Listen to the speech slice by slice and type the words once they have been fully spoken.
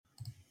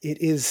It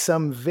is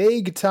some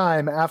vague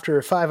time after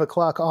 5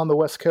 o'clock on the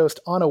West Coast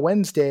on a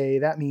Wednesday.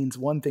 That means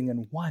one thing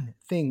and one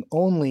thing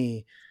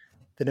only.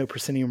 The No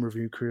Proscenium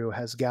review crew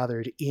has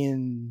gathered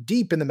in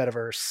deep in the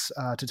metaverse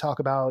to talk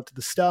about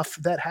the stuff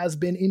that has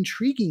been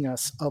intriguing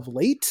us of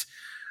late.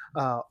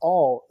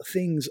 All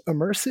things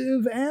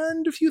immersive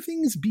and a few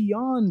things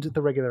beyond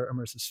the regular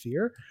immersive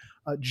sphere.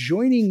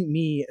 Joining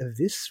me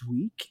this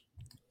week,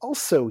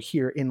 also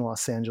here in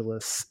Los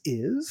Angeles,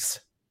 is...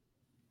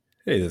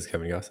 Hey, this is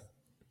Kevin Goss,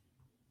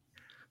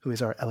 who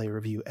is our LA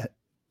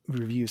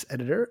Reviews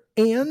editor,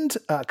 and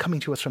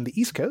coming to us from the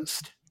East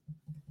Coast.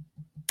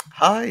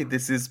 Hi,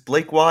 this is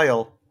Blake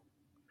Weil.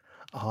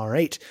 All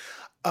right.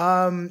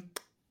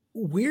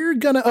 We're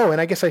gonna. Oh, and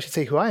I guess I should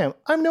say who I am.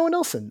 I'm Noah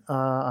Nelson.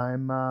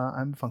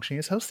 I'm functioning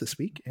as host this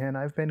week, and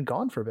I've been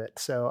gone for a bit,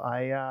 so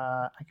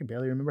I can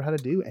barely remember how to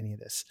do any of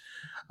this.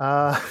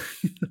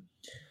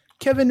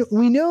 Kevin,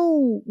 we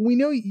know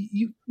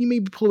you may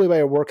be pulled away by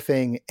a work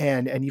thing,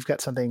 and you've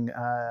got something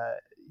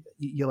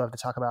you'll have to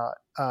talk about.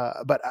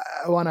 But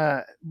I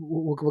wanna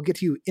we'll get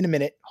to you in a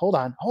minute. Hold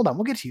on.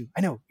 We'll get to you.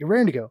 I know you're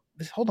raring to go.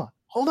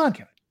 Hold on,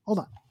 Kevin. Hold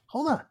on.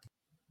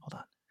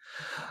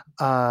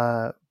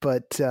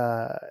 But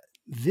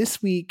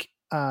this week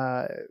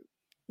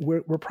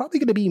we're probably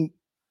going to be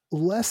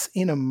less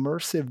in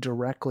immersive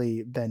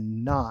directly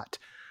than not.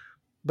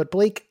 But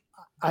Blake,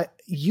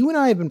 you and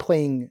I have been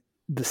playing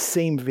the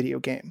same video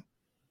game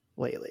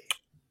lately.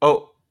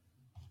 Oh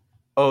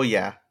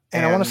yeah.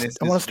 And I want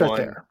to start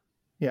there.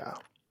 Yeah.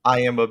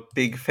 I am a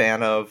big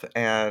fan of,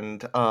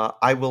 and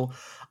I will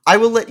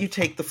let you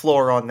take the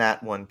floor on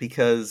that one,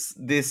 because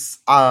this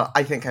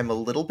I think I'm a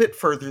little bit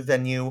further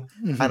than you,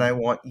 and I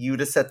want you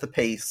to set the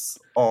pace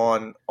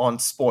on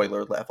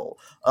spoiler level.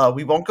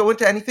 We won't go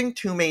into anything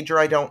too major,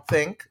 I don't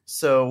think,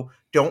 so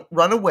don't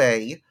run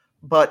away.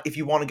 But if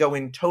you want to go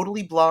in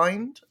totally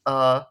blind,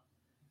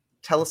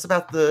 tell us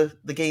about the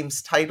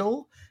game's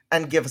title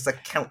and give us a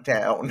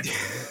countdown.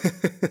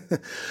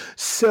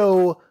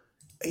 So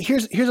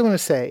here's what I'm going to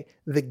say.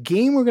 The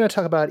game we're going to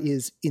talk about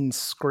is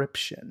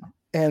Inscryption.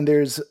 And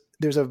there's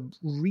a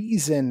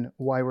reason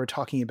why we're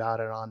talking about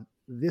it on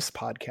this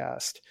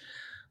podcast,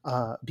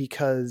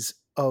 because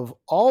of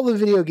all the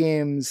video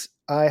games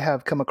I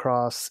have come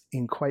across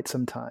in quite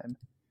some time.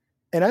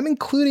 And I'm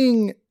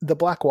including The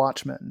Black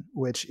Watchman,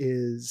 which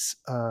is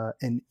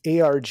an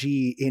ARG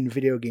in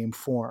video game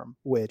form,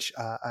 which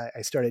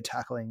I started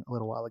tackling a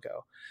little while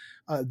ago.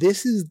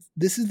 This is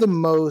the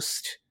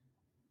most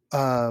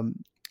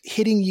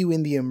hitting you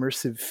in the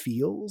immersive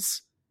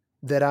feels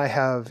that I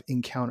have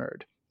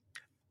encountered.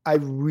 I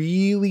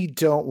really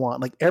don't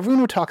want, like, everyone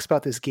who talks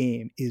about this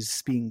game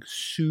is being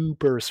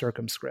super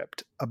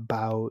circumscribed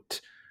about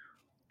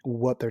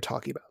what they're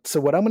talking about. So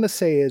what I'm going to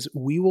say is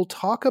we will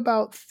talk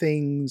about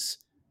things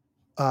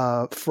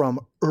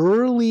from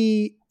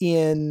early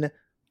in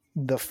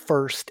the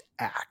first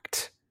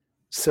act.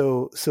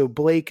 So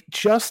Blake,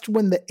 just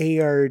when the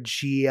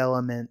ARG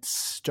elements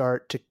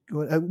start to,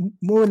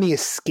 more when the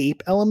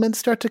escape elements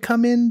start to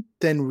come in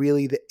than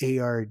really the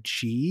ARG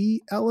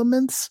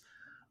elements.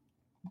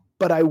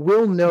 But I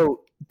will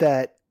note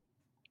that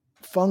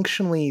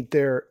functionally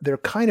there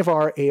kind of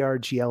are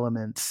ARG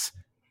elements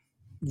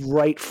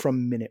right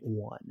from minute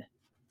one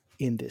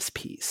in this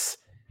piece.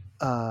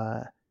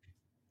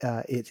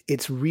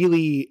 It's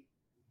really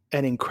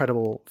an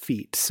incredible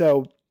feat.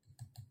 So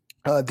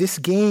this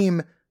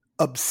game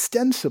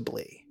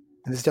ostensibly,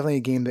 and this is definitely a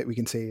game that we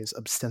can say is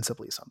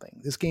ostensibly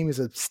something. This game is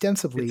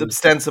ostensibly... It's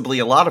ostensibly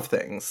a lot of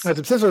things. It's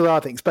ostensibly a lot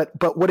of things, but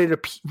what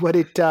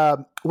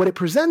it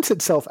presents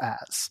itself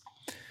as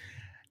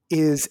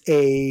is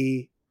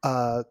a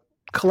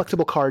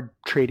collectible card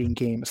trading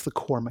game. It's the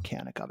core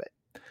mechanic of it.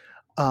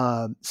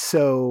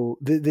 So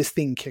this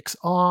thing kicks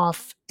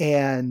off,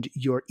 and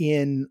you're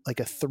in like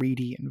a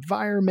 3D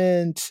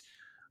environment.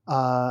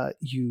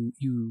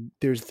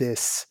 There's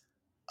this.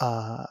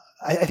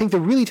 I think the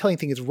really telling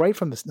thing is right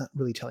from this. Not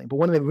really telling, but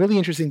one of the really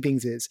interesting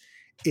things is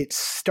it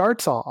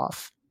starts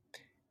off,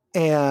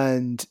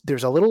 and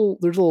there's a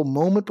little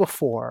moment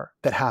before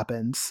that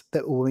happens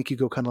that will make you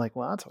go kind of like,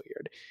 well, that's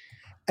weird.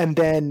 And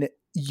then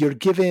you're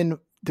given,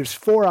 there's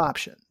 4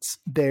 options.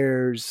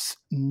 There's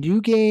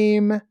new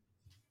game,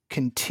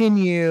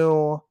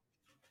 continue,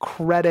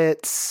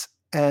 credits,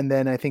 and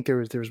then I think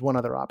there's one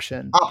other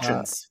option.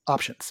 Options.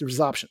 There's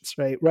options,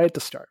 right at the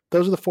start.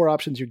 Those are the 4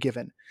 options you're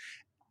given.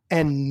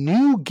 And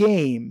new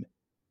game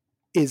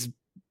is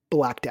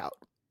blacked out.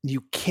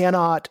 You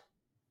cannot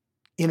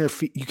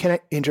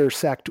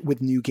intersect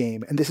with new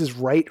game, and this is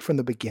right from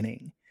the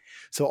beginning.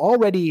 So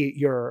already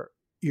you're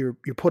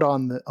put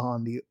on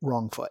the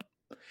wrong foot,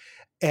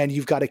 and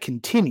you've got to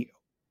continue.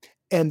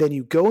 And then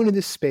you go into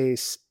this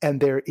space, and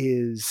there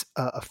is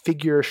a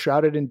figure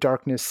shrouded in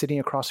darkness sitting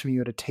across from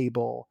you at a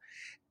table,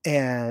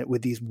 and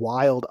with these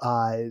wild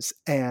eyes,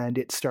 and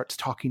it starts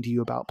talking to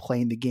you about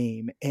playing the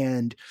game.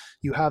 And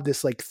you have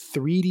this like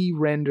 3D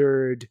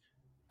rendered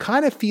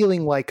kind of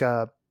feeling like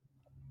an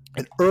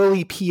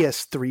early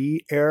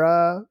PS3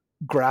 era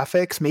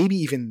graphics, maybe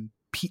even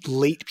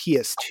late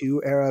PS2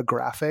 era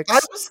graphics. I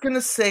was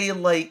gonna say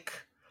like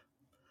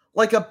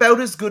about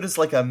as good as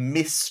like a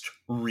Myst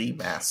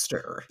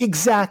remaster.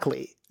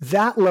 Exactly.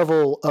 That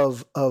level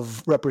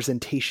of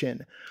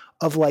representation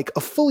of like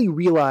a fully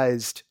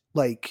realized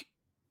like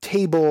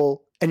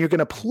table, and you're going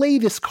to play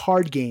this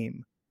card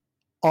game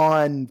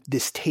on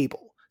this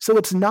table. So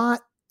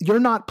you're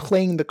not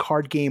playing the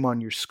card game on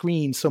your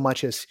screen so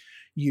much as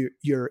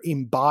you're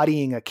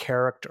embodying a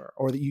character,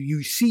 or that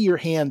you see your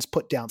hands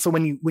put down. So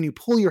when you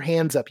pull your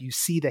hands up, you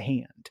see the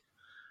hand.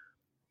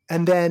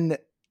 And then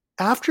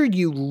after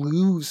you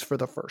lose for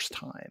the first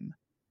time,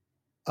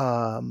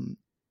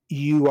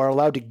 you are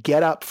allowed to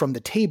get up from the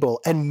table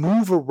and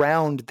move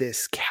around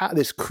this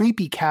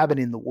creepy cabin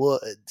in the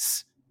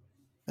woods.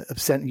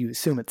 You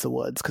assume it's the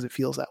woods because it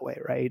feels that way,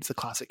 right? It's a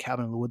classic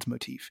cabin in the woods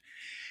motif.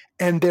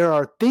 And there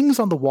are things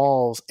on the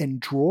walls and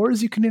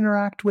drawers you can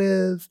interact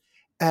with.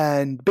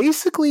 And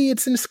basically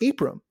it's an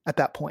escape room at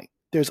that point.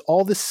 There's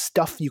all this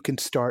stuff you can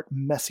start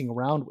messing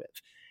around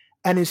with.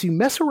 And as you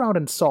mess around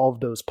and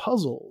solve those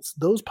puzzles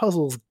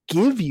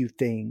give you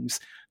things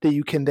that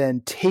you can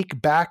then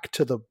take back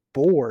to the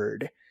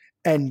board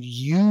and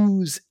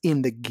use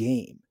in the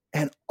game.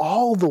 And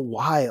all the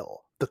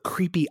while, the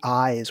creepy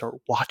eyes are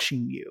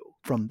watching you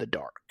from the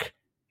dark.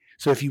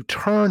 So if you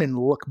turn and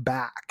look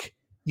back,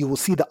 you will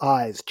see the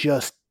eyes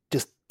just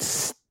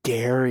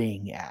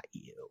staring at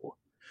you.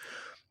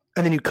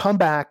 And then you come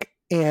back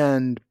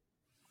and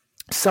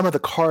some of the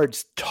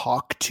cards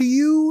talk to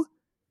you,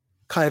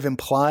 kind of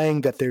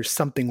implying that there's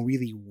something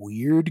really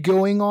weird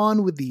going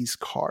on with these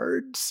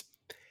cards.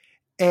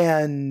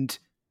 And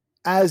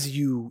as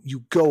you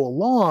go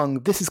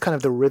along, this is kind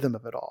of the rhythm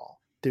of it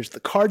all. There's the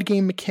card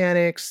game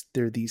mechanics.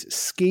 There are these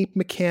escape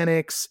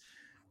mechanics.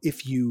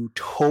 If you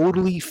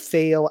totally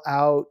fail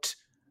out,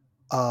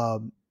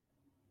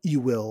 you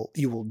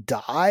will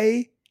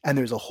die, and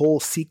there's a whole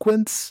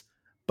sequence.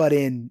 But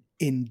in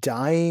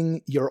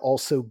dying, you're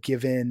also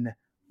given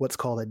what's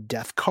called a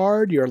death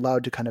card. You're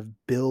allowed to kind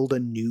of build a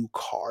new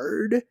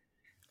card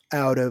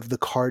out of the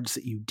cards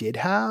that you did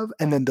have,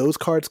 and then those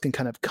cards can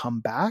kind of come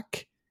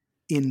back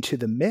into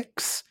the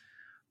mix.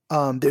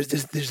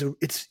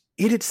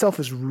 It itself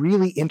is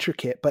really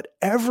intricate, but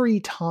every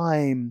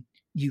time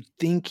you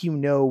think you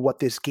know what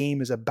this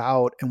game is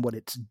about and what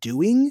it's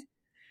doing,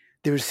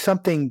 there's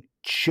something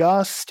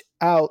just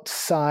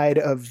outside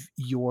of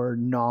your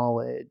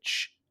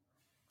knowledge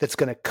that's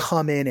going to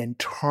come in and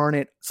turn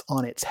it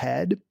on its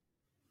head.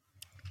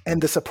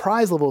 And the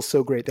surprise level is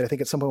so great that I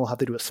think at some point we'll have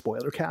to do a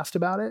spoiler cast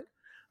about it,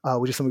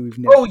 which is something we've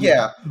never. Oh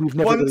yeah, we've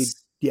never really.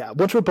 Yeah,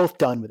 once we're both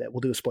done with it,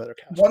 we'll do a spoiler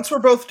cast. Once we're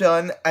both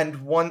done,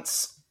 and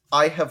once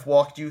I have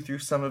walked you through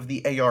some of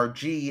the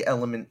ARG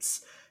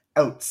elements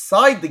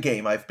outside the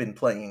game I've been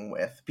playing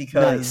with,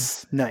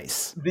 because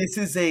nice. This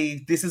is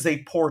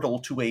a portal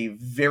to a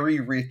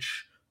very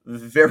rich,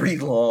 very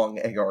long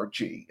ARG.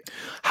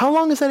 How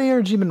long has that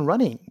ARG been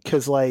running?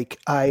 Because like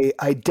I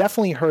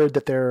definitely heard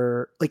that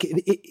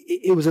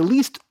it was at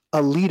least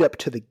a lead up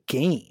to the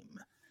game,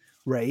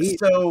 right?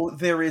 So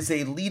there is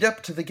a lead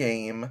up to the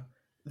game.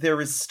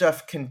 There is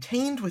stuff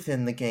contained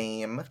within the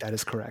game. That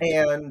is correct.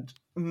 And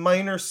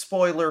minor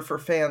spoiler for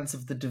fans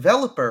of the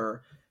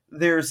developer,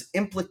 there's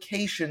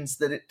implications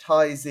that it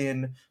ties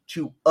in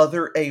to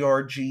other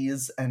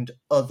ARGs and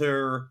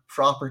other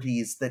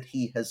properties that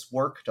he has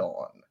worked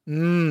on.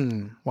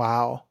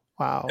 Wow.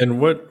 And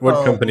what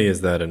company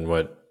is that, and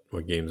what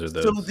games are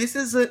those? So this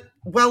is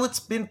it's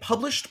been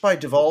published by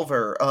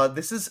Devolver.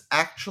 This is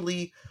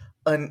actually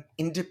an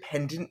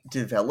independent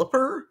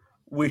developer,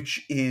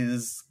 which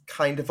is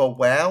kind of a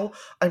wow.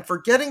 I'm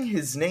forgetting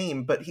his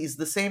name, but he's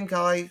the same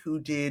guy who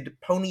did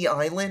Pony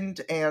Island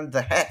and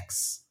The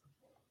Hex.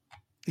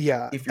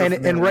 Yeah,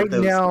 and right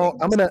now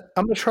games.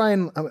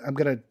 I'm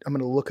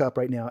gonna look up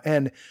right now.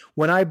 And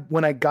when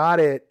I got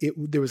it,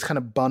 there was kind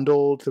of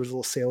bundled. There was a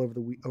little sale over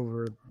the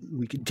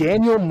week.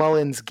 Daniel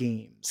Mullins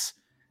Games.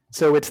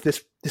 So it's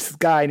this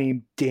guy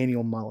named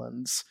Daniel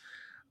Mullins.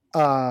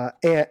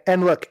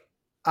 And look,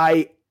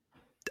 I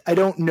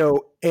don't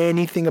know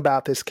anything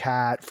about this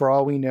cat. For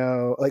all we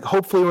know, like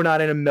hopefully we're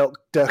not in a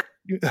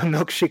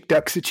milkshake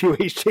duck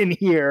situation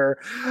here.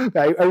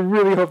 I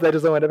really hope that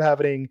doesn't end up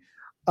happening.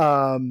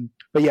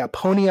 But yeah,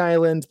 Pony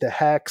Island, The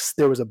Hex,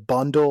 there was a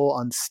bundle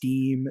on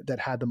Steam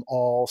that had them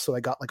all. So I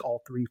got like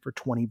all three for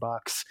 $20.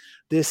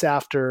 This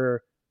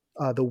after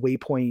the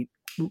Waypoint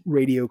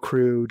radio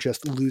crew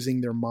just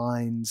losing their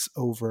minds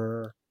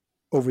over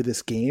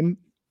this game.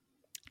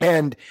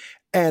 And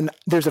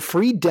there's a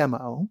free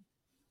demo.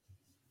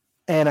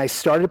 And I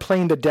started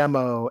playing the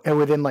demo, and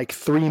within like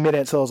 3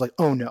 minutes, I was like,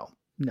 oh no,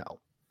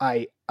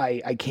 I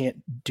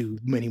can't do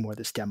many more of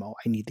this demo.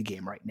 I need the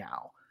game right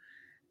now.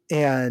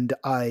 And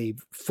I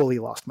fully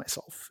lost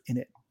myself in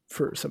it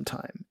for some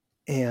time.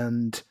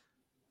 And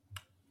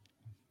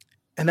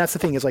that's the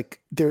thing, is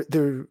like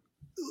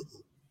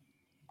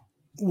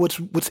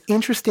what's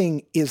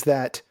interesting is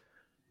that,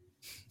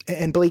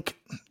 and Blake,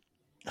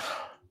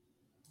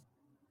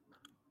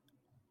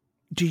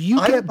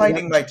 I'm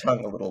biting my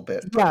tongue a little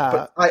bit.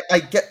 Yeah. But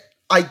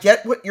I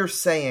get what you're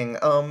saying.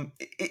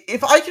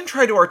 If I can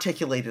try to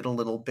articulate it a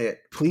little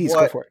bit, Please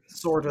go what for it.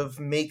 sort of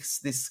makes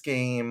this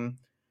game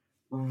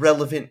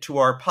relevant to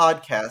our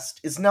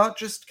podcast is not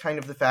just kind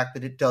of the fact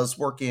that it does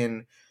work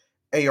in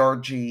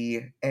ARG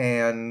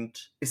and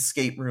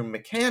escape room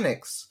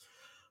mechanics,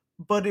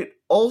 but it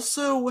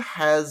also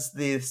has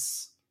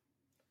this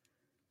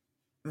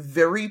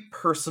very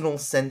personal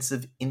sense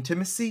of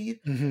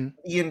intimacy. Mm-hmm.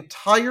 The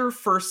entire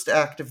first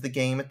act of the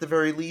game, at the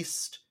very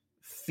least,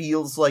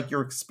 feels like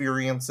you're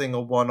experiencing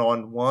a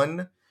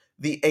one-on-one.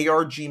 The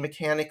ARG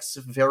mechanics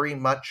very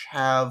much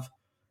have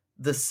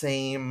the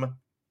same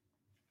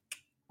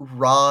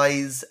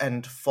rise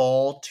and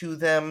fall to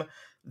them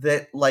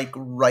that, like,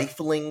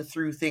 rifling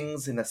through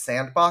things in a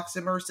sandbox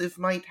immersive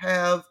might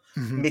have,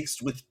 Mm-hmm.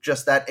 mixed with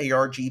just that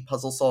ARG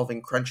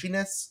puzzle-solving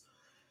crunchiness.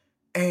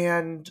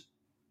 And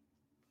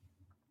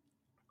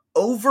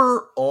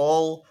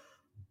overall,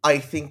 I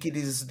think it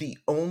is the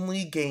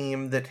only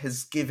game that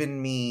has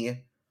given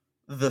me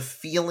the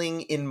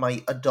feeling in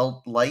my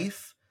adult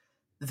life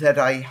that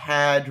I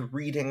had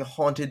reading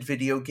haunted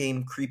video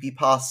game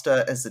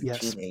creepypasta as a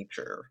Yes.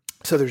 teenager.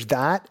 So there's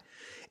that.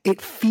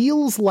 It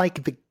feels like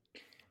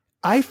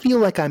I feel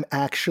like I'm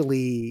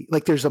actually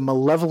like there's a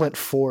malevolent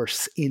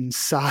force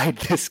inside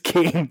this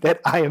game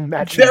that I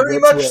imagine. Very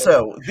much with,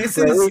 so. This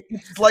right? is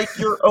it's like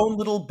your own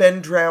little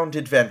Ben Drowned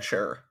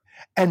adventure.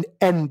 And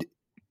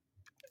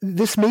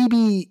this may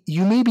be,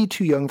 you may be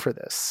too young for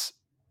this.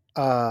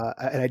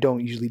 And I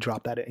don't usually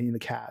drop that in the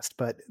cast,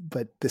 but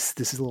this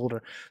is a little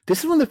older. This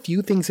is one of the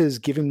few things that has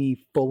given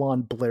me full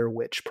on Blair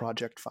Witch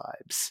Project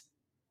vibes.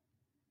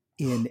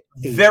 In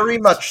very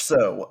much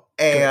so,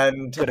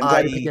 and Good. I'm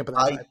glad you're picking up on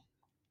that vibe.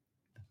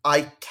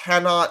 I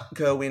cannot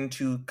go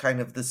into kind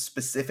of the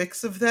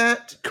specifics of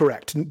that.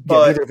 Correct.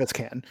 But, neither of us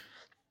can.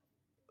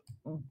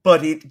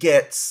 But it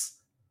gets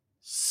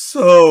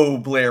so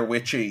Blair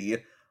Witchy.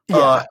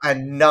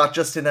 And not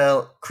just in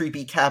a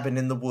creepy cabin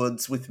in the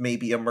woods with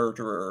maybe a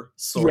murderer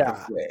sort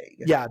of way.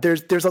 Yeah,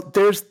 there's this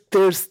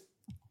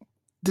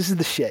is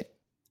the shit,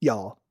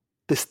 y'all.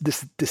 This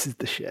is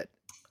the shit.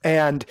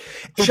 And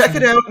check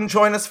it out and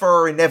join us for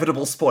our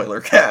inevitable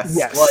spoiler cast.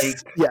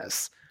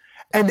 Yes.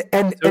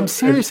 And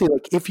seriously,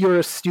 like, if you're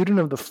a student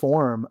of the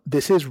form,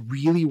 this is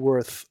really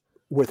worth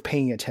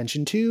paying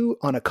attention to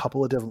on a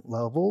couple of different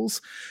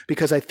levels,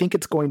 because I think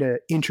it's going to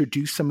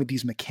introduce some of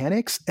these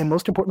mechanics and,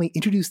 most importantly,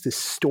 introduce this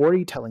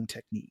storytelling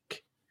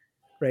technique,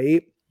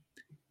 right?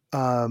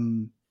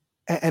 And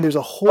there's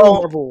a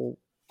whole level.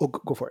 Oh,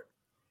 go for it.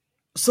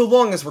 So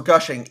long as we're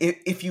gushing,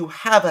 if you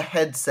have a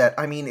headset,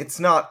 I mean, it's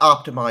not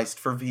optimized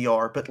for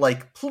VR, but,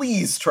 like,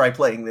 please try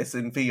playing this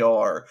in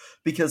VR,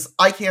 because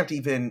I can't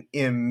even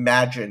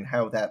imagine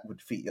how that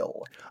would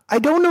feel. I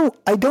don't know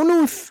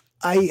if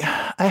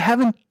I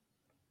haven't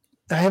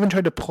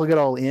tried to plug it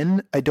all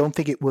in. I don't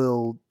think it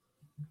will.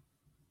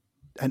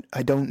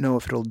 I don't know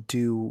if it'll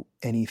do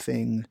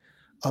anything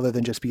other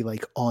than just be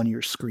like on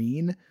your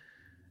screen.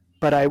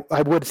 But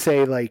I would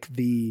say, like,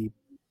 the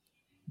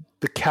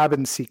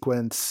cabin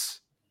sequence,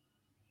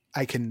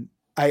 I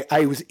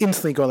was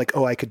instantly going like,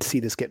 oh, I could see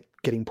this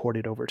getting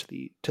ported over to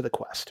the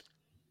Quest.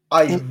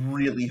 I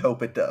really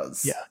hope it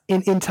does. Yeah.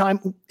 In time,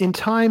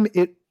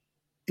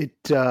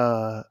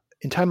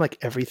 like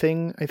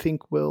everything, I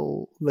think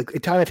will, like,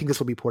 in time, I think this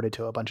will be ported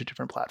to a bunch of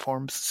different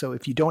platforms. So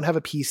if you don't have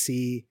a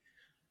PC,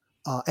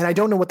 and I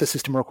don't know what the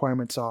system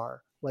requirements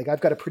are, like,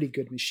 I've got a pretty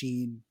good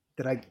machine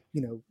that I,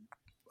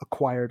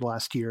 acquired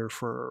last year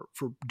for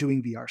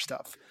doing VR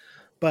stuff,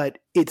 but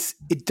it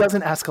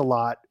doesn't ask a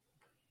lot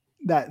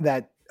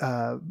that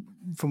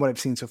from what I've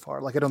seen so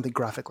far. Like, I don't think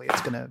graphically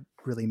it's going to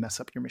really mess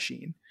up your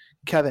machine.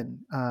 Kevin,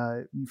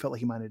 you felt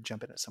like you might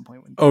jump in at some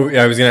point.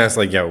 I was going to ask,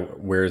 like,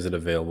 where is it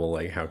available?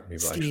 Like, how can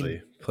people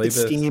actually play this?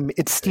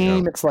 It's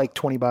Steam. It's like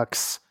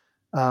 $20.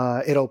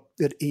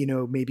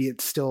 Maybe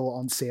it's still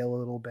on sale a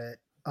little bit.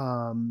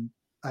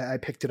 I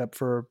picked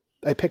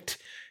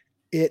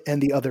it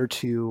and the other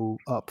two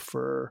up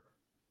for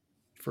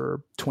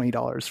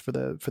 $20 for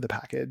the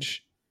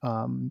package.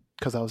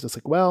 Because I was just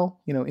like, well,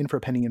 in for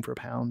a penny, in for a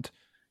pound,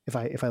 if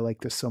I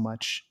like this so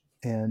much.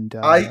 And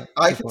I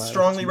can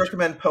strongly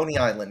recommend Pony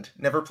Island.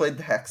 Never played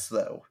the Hex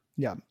though.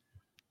 Yeah.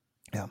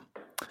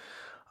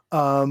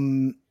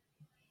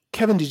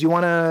 Kevin, did you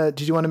want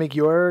to make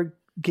your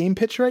game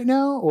pitch right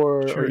now,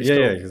 or sure?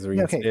 Yeah, because we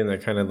can stay in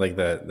that kind of like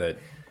that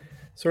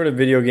sort of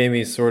video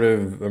gamey, sort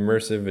of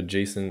immersive,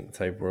 adjacent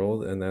type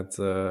world, and that's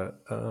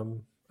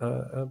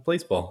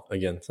Blaseball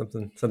again.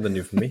 Something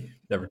new for me.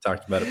 Never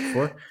talked about it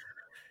before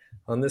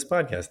on this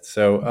podcast.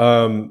 So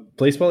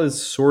Blaseball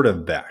is sort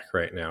of back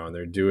right now, and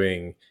they're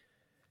doing.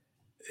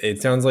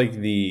 It sounds like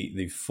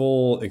the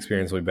full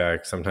experience will be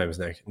back sometimes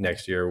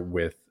next year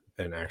with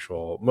an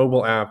actual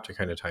mobile app to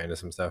kind of tie into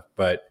some stuff,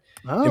 but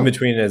in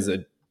between as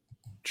a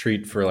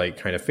treat for like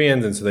kind of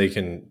fans, and so they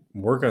can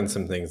work on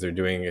some things. They're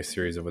doing a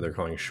series of what they're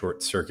calling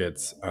short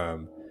circuits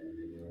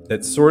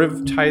that sort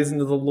of ties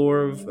into the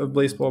lore of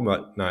Blaseball,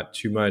 but not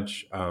too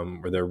much,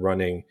 where they're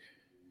running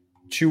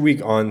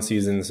 2-week on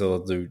seasons. So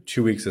they'll do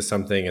 2 weeks of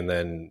something and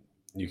then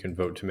you can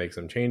vote to make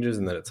some changes,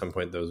 and then at some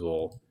point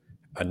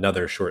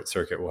another short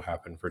circuit will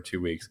happen for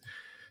 2 weeks.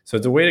 So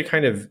it's a way to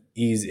kind of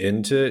ease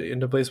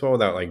into baseball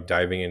without like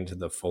diving into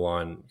the full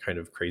on kind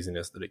of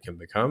craziness that it can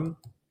become.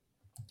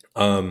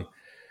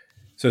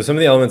 So some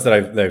of the elements that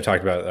I've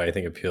talked about that I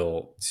think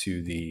appeal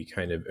to the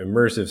kind of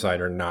immersive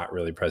side are not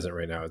really present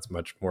right now. It's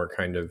much more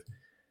kind of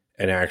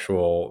an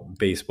actual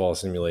baseball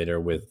simulator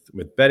with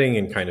betting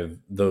and kind of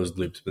those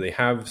loops, but they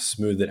have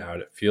smoothed it out.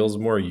 It feels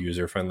more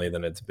user friendly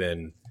than it's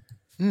been.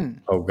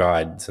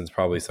 Since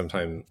probably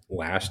sometime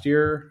last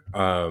year.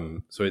 I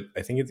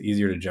think it's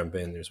easier to jump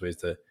in.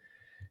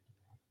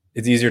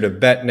 It's easier to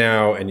bet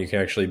now, and you can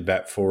actually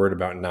bet forward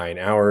about 9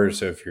 hours.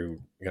 So if you're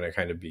going to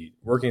kind of be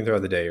working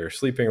throughout the day or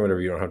sleeping or whatever,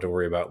 you don't have to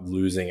worry about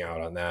losing out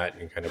on that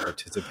and kind of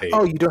participate.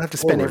 Oh, you don't have to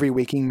spend every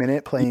waking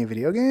minute playing a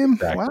video game?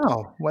 Exactly.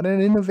 Wow, what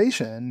an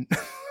innovation.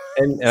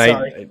 And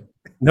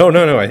No.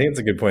 I think it's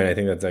a good point. I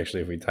think that's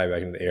actually, if we tie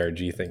back into the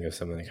ARG thing of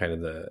some of the kind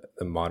of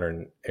the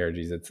modern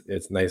ARGs,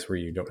 it's nice where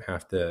you don't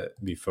have to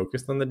be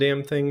focused on the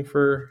damn thing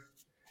for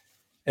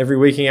every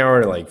waking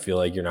hour to like feel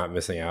like you're not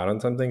missing out on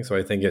something. So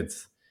I think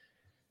it's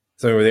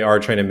something where they are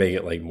trying to make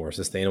it like more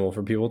sustainable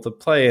for people to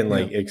play and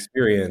like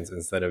experience,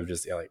 instead of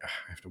just I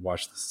have to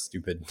watch this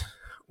stupid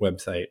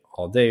website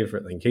all day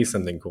for in case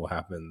something cool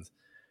happens.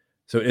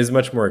 So it is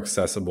much more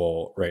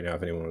accessible right now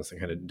if anyone wants to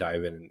kind of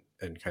dive in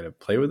and kind of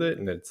play with it,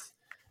 and it's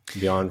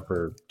beyond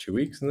for 2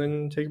 weeks and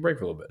then take a break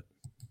for a little bit.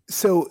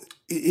 So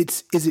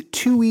is it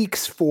 2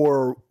 weeks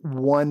for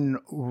one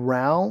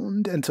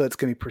round, and so it's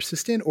going to be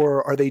persistent,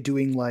 or are they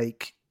doing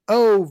like,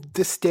 oh,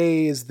 this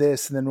day is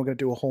this, and then we're going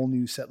to do a whole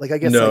new set? Like, I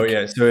guess So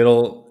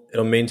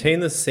it'll maintain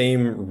the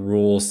same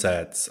rule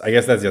sets. I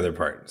guess that's the other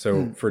part.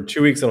 So for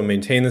 2 weeks it'll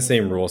maintain the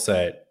same rule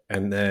set,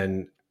 and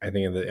then I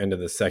think at the end of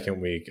the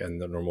second week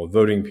and the normal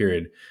voting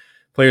period,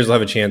 players will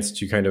have a chance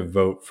to kind of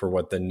vote for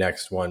what the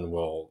next one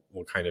will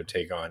kind of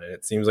take on. And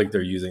it seems like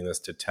they're using this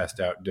to test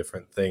out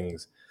different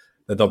things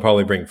that they'll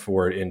probably bring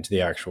forward into the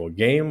actual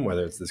game,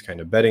 whether it's this kind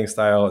of betting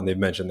style. And they've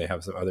mentioned they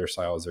have some other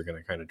styles they're going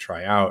to kind of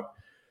try out.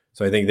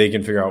 So I think they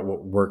can figure out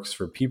what works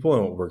for people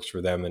and what works for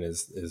them and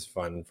is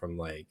fun from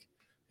like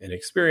an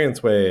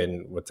experience way,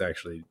 and what's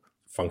actually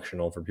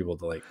functional for people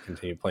to like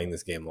continue playing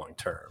this game long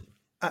term.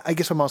 I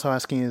guess what I'm also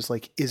asking is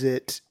like, is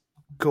it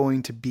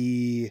going to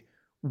be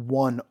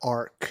one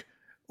arc,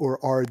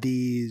 or are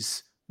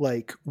these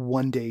like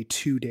 1 day,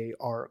 2 day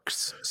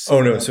arcs?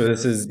 So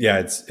this is,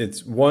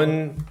 it's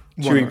 1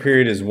 2 week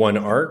period is one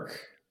arc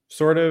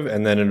sort of,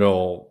 and then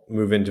it'll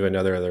move into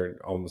another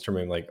almost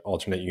terming like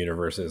alternate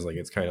universes. Like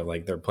it's kind of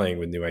like they're playing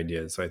with new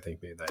ideas. So I think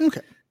maybe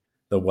that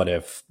the What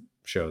If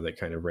show that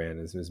kind of ran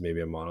is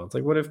maybe a model. It's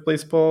like, what if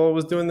baseball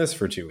was doing this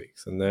for 2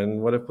 weeks? And then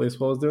what if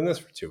baseball was doing this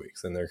for 2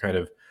 weeks? And they're kind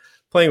of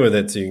playing with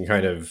it so you can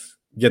kind of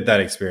get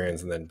that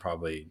experience, and then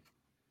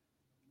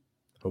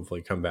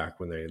hopefully come back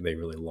when they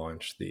really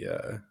launch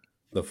the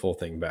full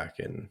thing back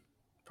in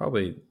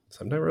probably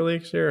sometime early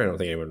next year. I don't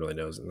think anyone really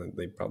knows, and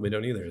they probably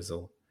don't either. So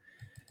they'll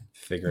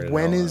figure it out.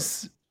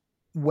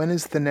 When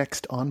is the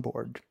next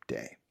onboard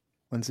day?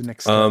 When's the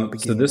next? So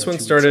this one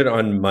started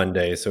on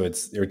Monday. So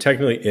you're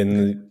technically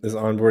in this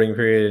onboarding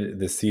period.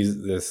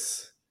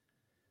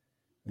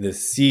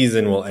 This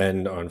season will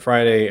end on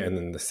Friday, and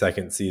then the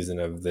second season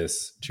of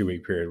this 2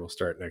 week period will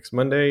start next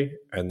Monday.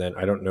 And then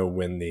I don't know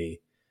when the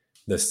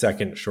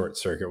second short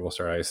circuit will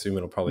start. I assume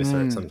it'll probably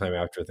start sometime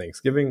after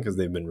Thanksgiving, because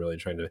they've been really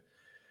trying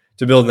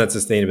to build that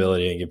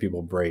sustainability and give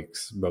people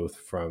breaks, both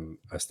from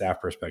a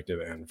staff perspective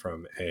and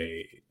from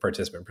a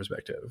participant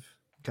perspective.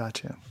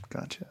 Gotcha.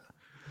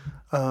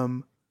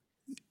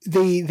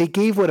 They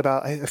gave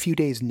about a few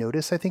days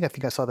notice. I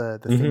think I saw the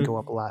thing go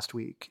up last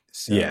week.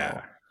 So,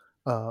 yeah.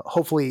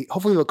 Hopefully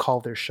they'll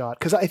call their shot.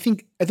 Cause I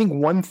think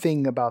one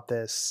thing about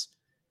this,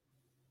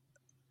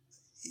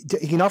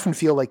 you can often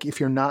feel like if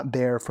you're not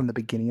there from the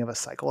beginning of a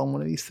cycle on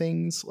one of these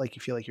things, like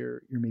you feel like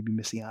you're maybe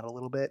missing out a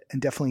little bit,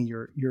 and definitely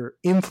your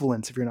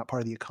influence, if you're not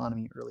part of the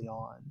economy early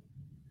on,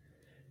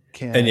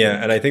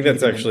 and I think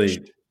that's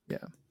actually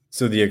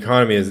So the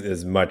economy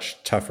is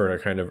much tougher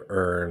to kind of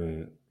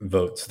earn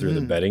votes through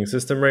the betting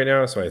system right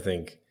now. So I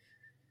think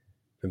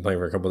I've been playing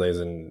for a couple of days,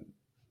 and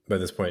by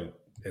this point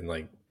in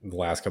like the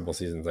last couple of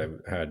seasons,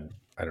 I've had,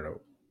 I don't know,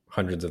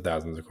 hundreds of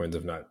thousands of coins,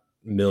 if not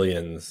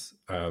millions,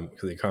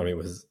 because the economy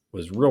was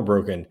real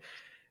broken.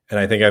 And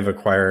I think I've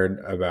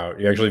acquired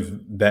you actually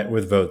bet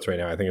with votes right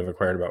now. I think I've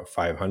acquired about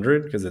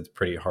 500, because it's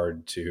pretty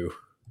hard to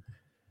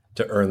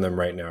earn them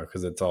right now,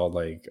 because it's all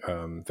like,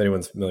 if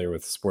anyone's familiar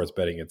with sports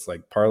betting, it's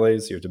like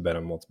parlays. You have to bet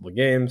on multiple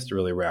games to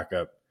really rack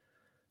up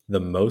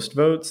the most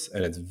votes,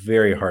 and it's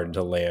very hard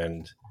to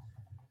land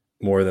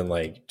more than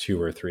like 2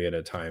 or 3 at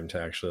a time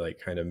to actually like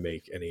kind of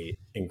make any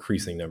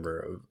increasing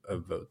number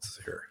of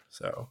votes here.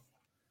 So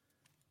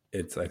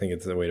I think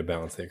it's a way to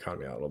balance the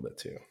economy out a little bit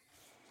too.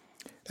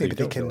 So maybe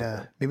they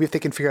can, maybe if they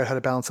can figure out how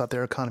to balance out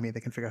their economy,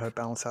 they can figure out how to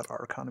balance out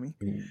our economy.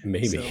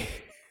 Maybe. So,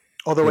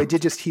 although I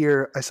did just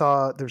hear, I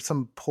saw there's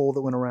some poll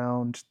that went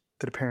around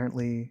that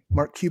apparently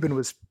Mark Cuban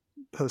was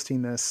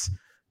posting this,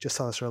 just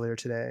saw this earlier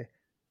today,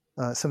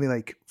 something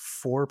like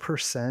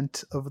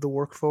 4% of the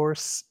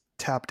workforce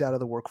tapped out of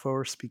the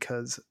workforce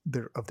because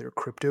of their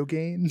crypto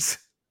gains.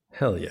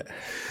 Hell yeah.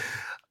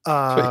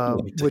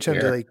 Which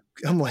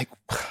I'm like,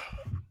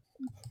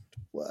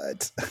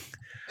 what?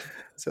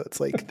 So it's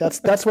like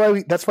that's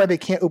why they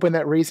can't open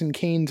that Raising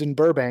Cane's in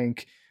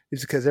Burbank,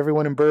 is because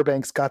everyone in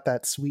Burbank's got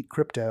that sweet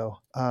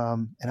crypto.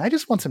 And I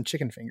just want some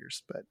chicken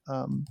fingers, but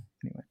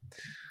anyway.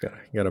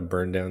 Gotta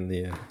burn down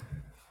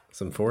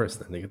some forest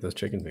then to get those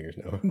chicken fingers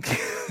now.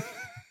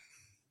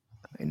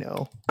 I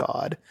know.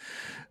 God.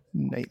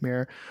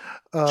 Nightmare.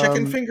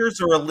 Chicken fingers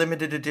or a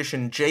limited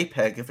edition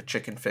JPEG of a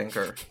chicken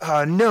finger?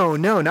 No,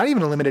 not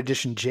even a limited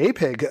edition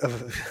JPEG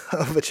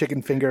of a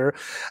chicken finger.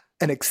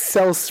 An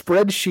Excel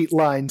spreadsheet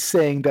line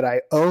saying that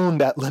I own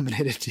that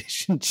limited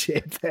edition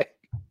JPEG.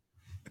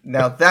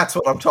 Now that's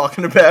what I'm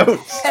talking about.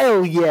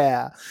 Hell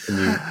yeah.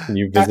 Can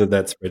you visit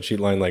that spreadsheet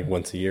line like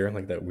once a year,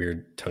 like that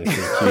weird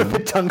tungsten cube? The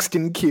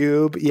tungsten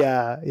cube.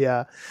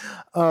 Yeah.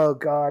 Oh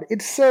God.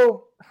 It's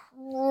so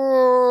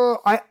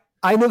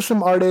I know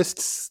some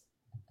artists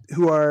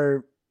who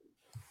are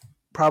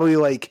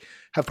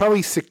have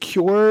probably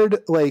secured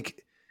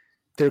like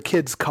their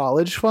kids'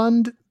 college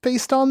fund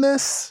based on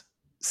this,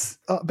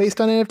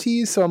 based on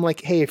NFTs. So I'm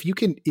like, hey, if you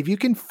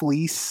can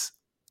fleece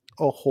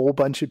a whole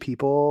bunch of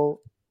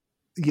people,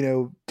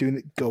 doing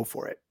it, go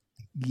for it.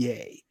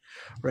 Yay.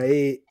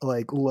 Right.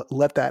 Like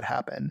let that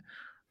happen.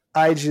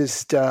 I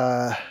just,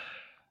 yeah.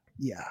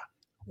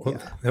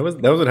 Well, that was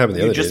what happened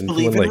the other day. You just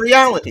believe in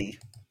reality.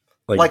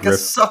 Like a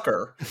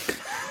sucker.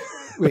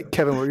 Wait,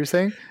 Kevin, what were you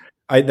saying?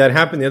 That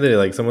happened the other day.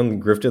 Like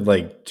someone grifted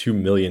like $2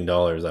 million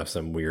off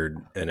some weird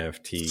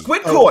NFT.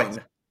 Squid coin. Is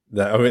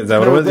that what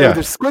it was? Yeah.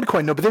 There's Squid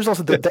coin. No, but there's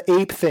also the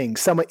ape thing.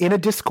 Someone in a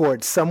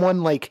Discord,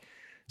 someone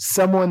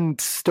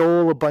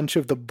stole a bunch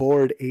of the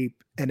Bored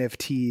Ape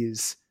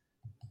NFTs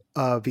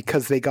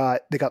because they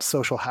got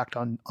social hacked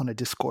on a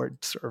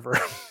Discord server.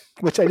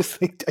 Which I just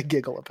think I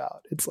giggle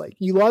about. It's like,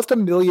 you lost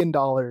 $1 million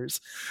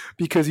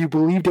because you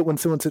believed it when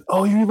someone said,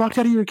 "Oh, you're locked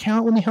out of your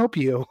account. Let me help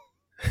you."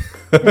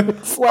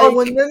 It's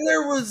like, and then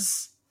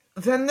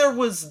there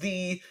was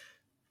the,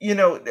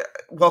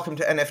 welcome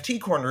to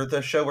NFT Corner,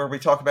 the show where we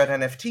talk about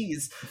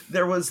NFTs.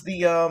 There was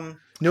the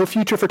No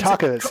Future for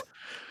Tacos.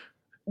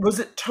 Was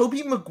it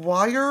Tobey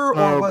Maguire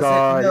or was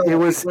God. it? No, it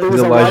was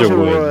Elijah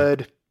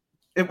Wood.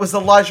 It was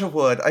Elijah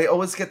Wood. I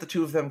always get the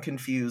two of them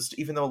confused,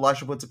 even though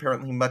Elijah Wood's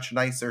apparently much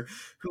nicer,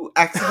 who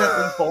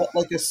accidentally bought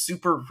like a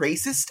super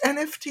racist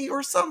NFT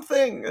or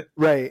something.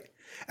 Right.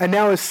 And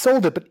now has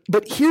sold it.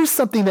 But here's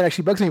something that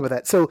actually bugs me about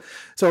that. So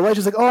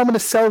Elijah's like, "Oh, I'm going to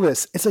sell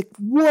this." It's like,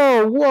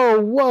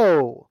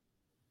 whoa.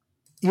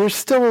 You're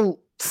still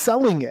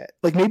selling it.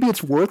 Like, maybe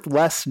it's worth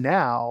less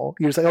now.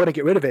 You're just like, "I want to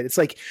get rid of it." It's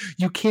like,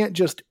 you can't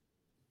just,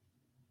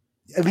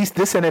 at least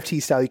this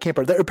NFT style, you can't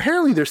burn.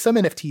 Apparently there's some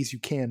NFTs you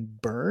can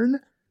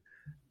burn.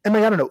 And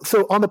like, I don't know.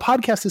 So on the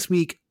podcast this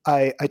week,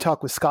 I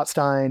talk with Scott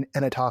Stein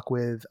and I talk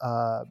with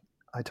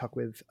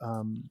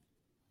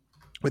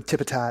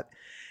Tipitat,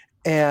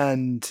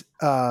 and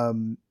I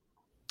don't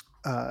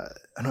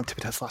have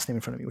Tipitat's last name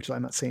in front of me, which is why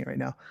I'm not saying it right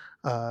now.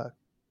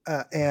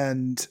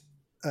 And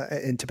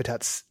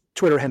Tipitat's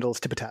Twitter handle is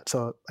Tipitat,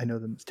 so I know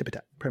them as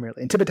Tipitat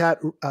primarily. And Tipitat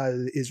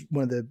is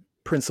one of the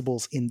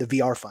principals in the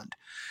VR fund,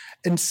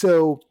 and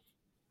so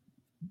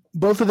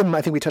both of them,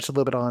 I think we touched a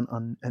little bit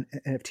on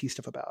NFT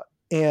stuff about.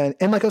 And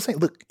like I was saying,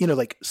 look,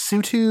 like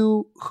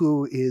Sutu,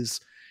 who is,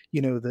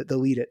 the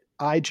lead at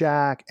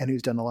iJack and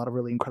who's done a lot of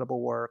really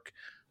incredible work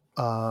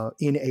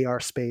in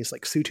AR space.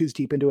 Like Sutu's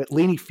deep into it.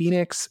 Lady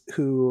Phoenix,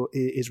 who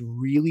is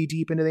really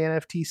deep into the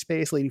NFT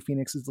space. Lady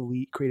Phoenix is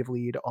the creative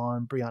lead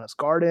on Brianna's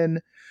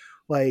Garden.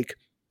 Like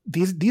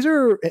these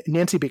are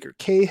Nancy Baker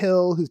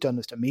Cahill, who's done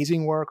this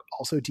amazing work,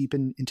 also deep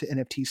into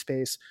NFT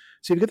space.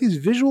 So you've got these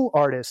visual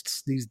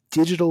artists, these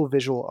digital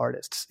visual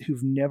artists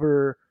who've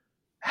never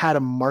had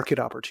a market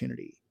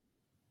opportunity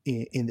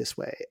in this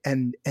way.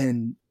 And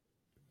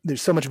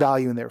there's so much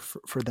value in there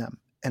for them.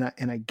 And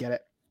I get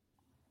it.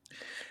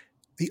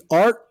 The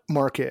art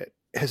market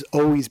has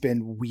always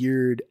been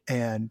weird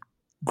and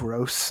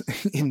gross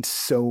in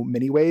so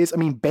many ways. I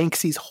mean,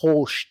 Banksy's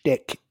whole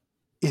shtick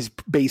is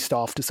based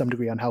off to some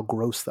degree on how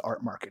gross the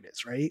art market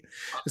is, right?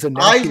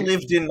 I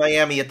lived in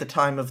Miami at the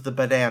time of the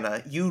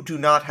banana. You do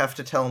not have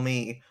to tell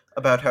me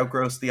about how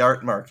gross the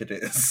art market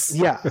is.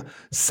 Yeah.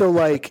 So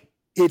like,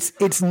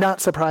 it's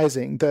not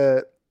surprising.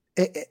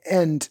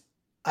 And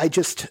I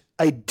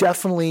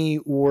definitely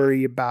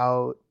worry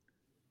about,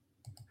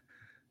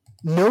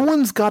 no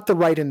one's got the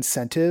right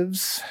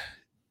incentives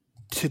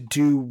to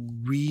do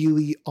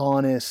really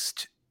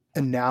honest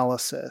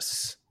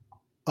analysis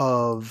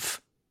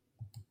of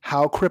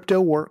how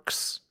crypto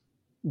works,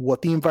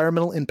 what the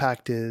environmental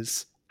impact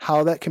is,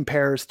 how that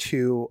compares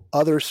to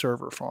other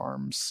server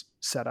farms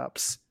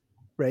setups,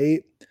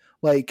 right?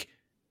 Like,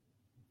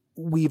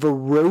 we've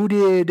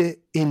eroded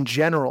in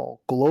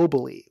general,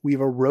 globally,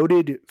 we've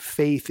eroded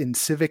faith in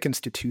civic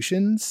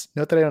institutions.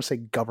 Note that I don't say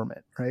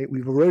government, right?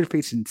 We've eroded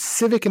faith in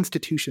civic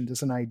institutions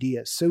as an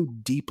idea so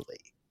deeply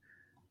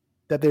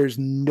that there's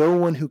no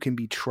one who can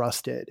be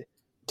trusted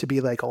to be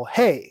like, oh,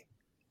 hey,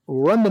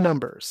 run the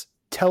numbers,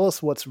 tell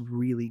us what's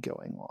really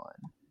going on.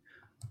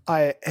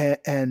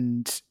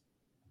 And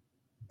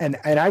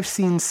I've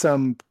seen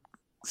some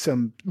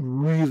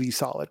really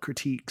solid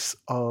critiques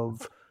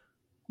of,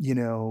 you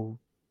know,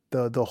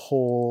 the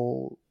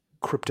whole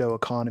crypto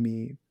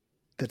economy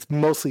that's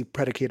mostly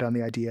predicated on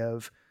the idea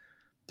of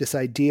this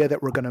idea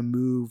that we're going to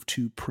move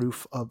to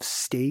proof of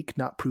stake,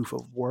 not proof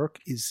of work,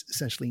 is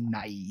essentially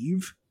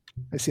naive.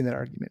 I've seen that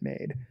argument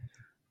made.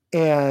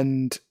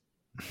 And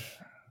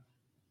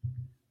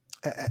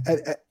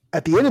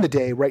at the end of the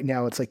day, right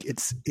now, it's like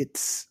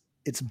it's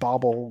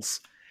baubles.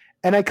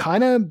 And I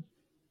kind of,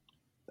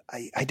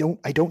 I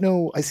don't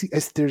know.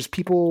 There's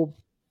people,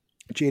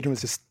 Jaden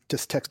was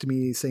just texting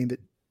me saying that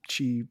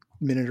she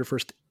minted her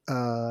first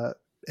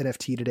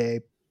NFT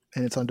today,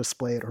 and it's on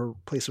display at her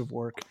place of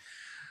work.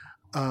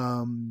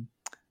 And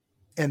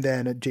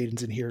then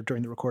Jaden's in here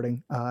during the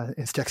recording,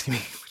 is texting me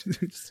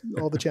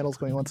all the channels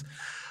going once.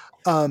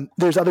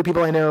 There's other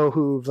people I know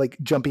who've like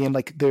jumping in,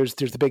 like there's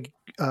the big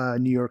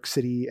New York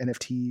City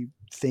NFT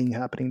thing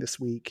happening this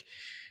week.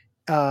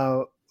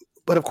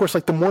 But of course,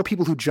 like the more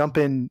people who jump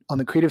in on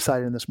the creative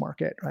side in this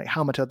market, right?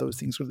 How much of those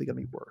things are they going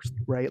to be worth,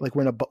 right? Like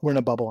we're in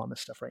a bubble on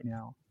this stuff right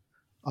now.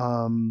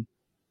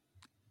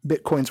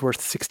 Bitcoin's worth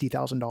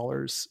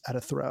 $60,000 at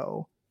a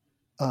throw.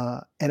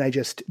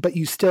 But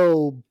you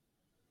still,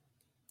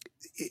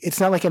 it's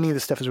not like any of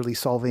this stuff is really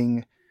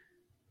solving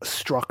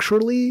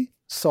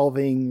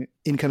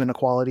income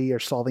inequality or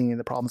solving any of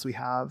the problems we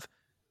have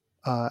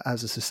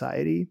as a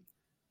society,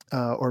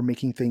 or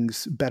making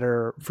things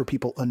better for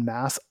people en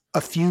masse. A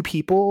few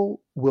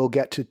people will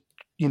get to,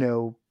 you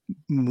know,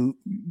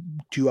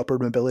 do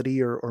upward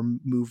mobility or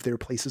move their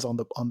places on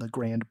the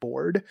grand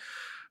board.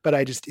 But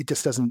it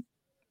just doesn't,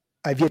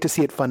 I've yet to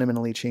see it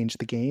fundamentally change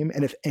the game.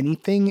 And if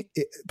anything,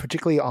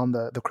 particularly on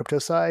the crypto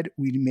side,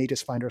 we may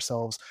just find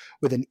ourselves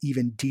with an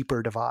even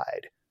deeper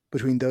divide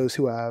between those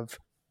who are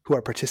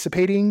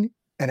participating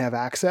and have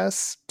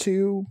access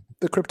to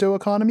the crypto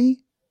economy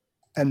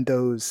and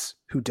those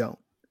who don't.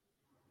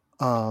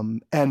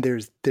 And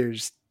there's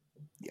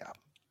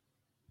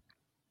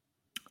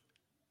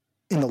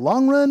in the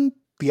long run,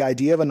 the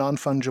idea of a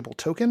non-fungible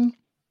token,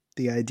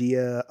 the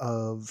idea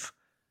of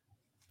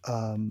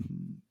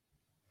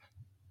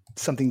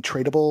something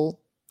tradable,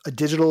 a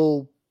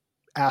digital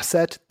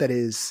asset that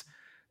is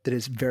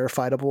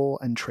verifiable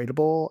and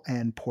tradable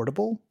and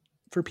portable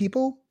for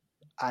people,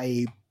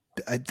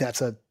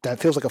 that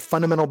feels like a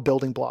fundamental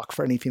building block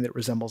for anything that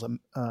resembles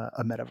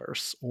a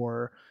metaverse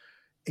or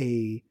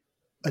a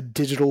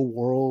digital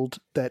world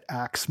that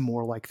acts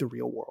more like the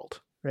real world,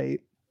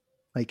 right?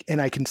 Like,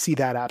 and I can see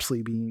that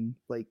absolutely being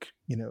like,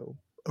 you know,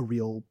 a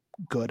real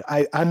good.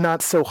 I'm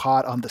not so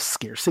hot on the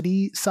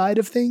scarcity side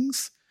of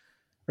things,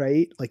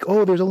 right? Like,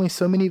 oh, there's only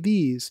so many of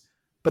these,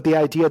 but the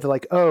idea that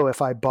like, oh,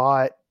 if I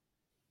bought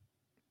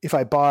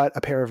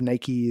a pair of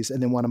Nikes and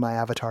then wanted my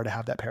avatar to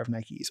have that pair of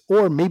Nikes,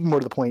 or maybe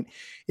more to the point,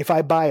 if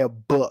I buy a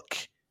book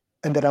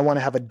and then I want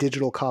to have a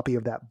digital copy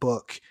of that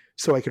book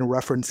so I can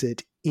reference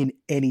it in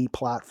any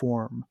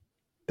platform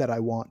that I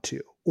want to,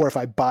 or if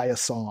I buy a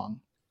song,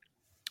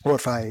 or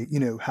if I, you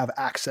know, have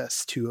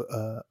access to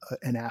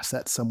an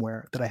asset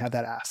somewhere, that I have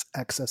that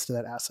access to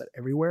that asset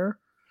everywhere,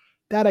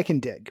 that I can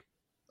dig.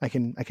 I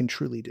can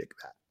truly dig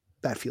that.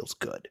 That feels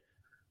good.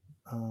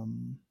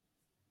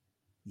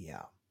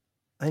 Yeah.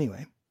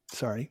 Anyway,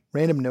 sorry.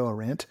 Random Noah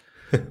rant.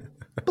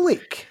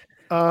 Blake,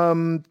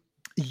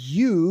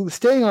 you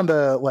staying on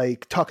the,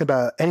 like, talking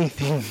about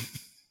anything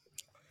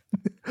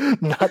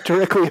not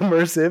directly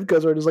immersive,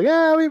 because we're just like,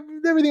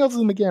 everything else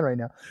is in the can right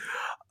now.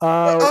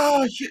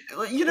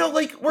 You know,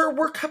 like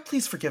we're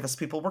please forgive us,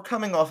 people. We're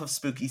coming off of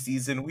spooky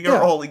season. We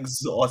are all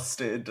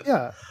exhausted.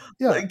 Yeah.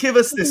 Like, give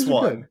us this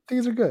one.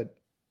 Things are good.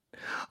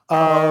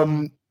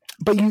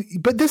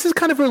 But this is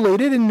kind of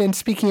related. And then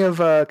speaking of,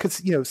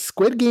 because you know,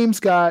 Squid Game's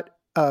got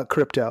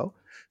crypto.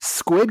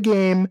 Squid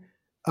Game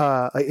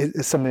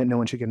is something that no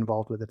one should get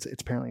involved with. It's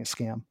apparently a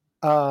scam.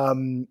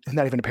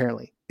 Not even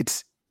apparently.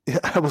 It's,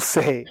 I will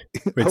say.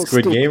 Wait,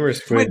 Squid Game or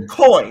Squid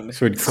Coin?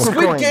 Squid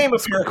Game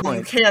apparently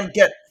you can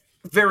get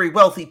very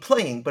wealthy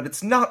playing, but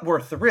it's not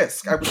worth the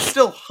risk. I would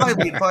still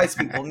highly advise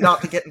people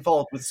not to get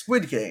involved with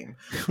Squid Game.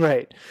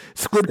 Right.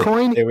 Squid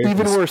Coin,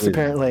 even worse,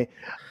 apparently.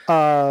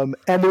 And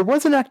there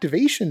was an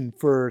activation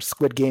for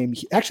Squid Game.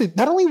 Actually,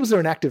 not only was there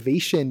an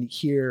activation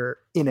here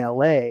in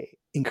LA,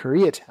 in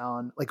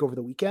Koreatown, like over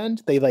the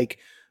weekend, they like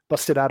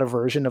busted out a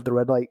version of the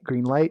red light,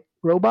 green light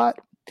robot.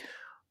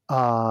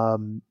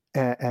 And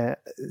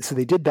so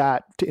they did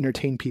that to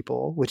entertain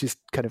people, which is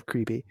kind of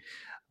creepy.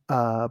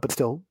 But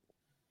still,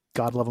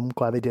 God love them.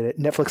 Glad they did it.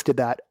 Netflix did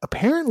that.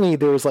 Apparently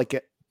there was like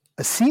a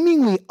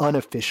seemingly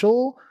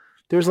unofficial,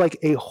 there's like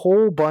a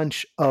whole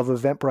bunch of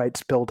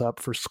Eventbrites built up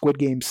for Squid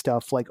Game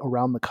stuff like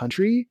around the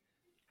country,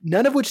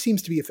 none of which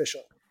seems to be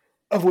official,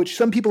 of which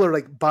some people are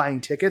like buying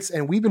tickets.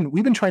 And we've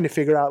been trying to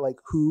figure out like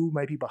who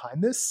might be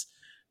behind this.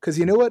 Cause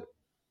you know what?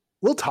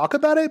 We'll talk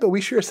about it, but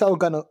we sure as hell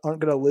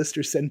aren't gonna list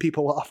or send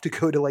people off to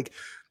go to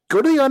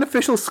the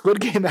unofficial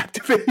Squid Game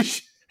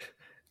activation.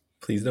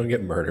 Please don't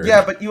get murdered.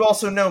 Yeah, but you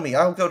also know me.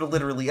 I'll go to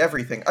literally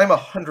everything. I'm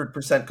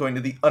 100% going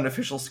to the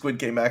unofficial Squid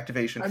Game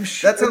activation.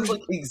 That sounds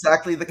like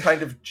exactly the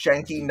kind of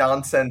janky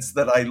nonsense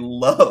that I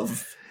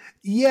love.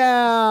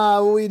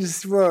 Yeah, we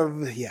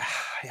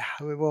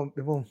won't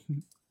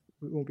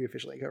be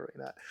officially covering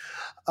that.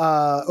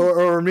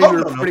 Or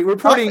maybe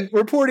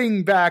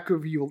reporting back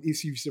if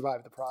you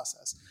survive the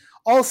process.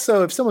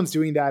 Also, if someone's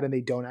doing that and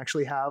they don't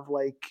actually have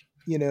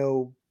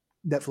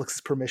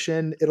Netflix's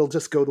permission, it'll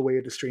just go the way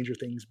of the Stranger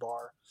Things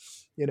bar.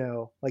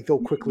 They'll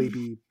quickly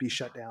be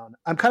shut down.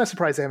 I'm kind of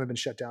surprised they haven't been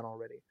shut down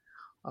already.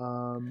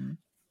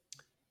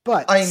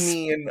 But I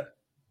mean,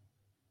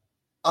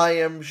 I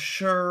am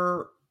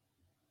sure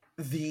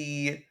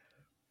we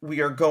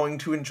are going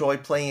to enjoy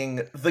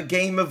playing The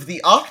Game of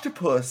the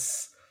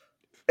Octopus,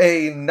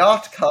 a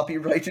not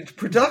copyrighted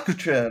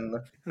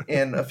production,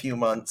 in a few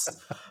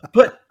months.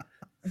 But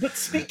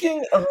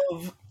speaking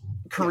of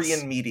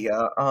Korean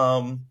media,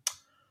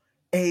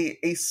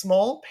 a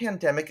small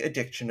pandemic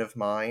addiction of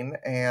mine,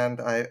 and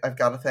I've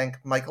got to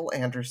thank Michael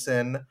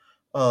Anderson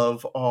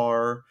of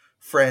our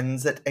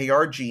friends at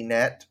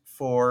ARGNet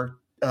for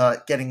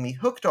getting me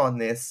hooked on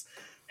this,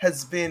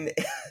 has been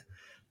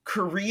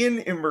Korean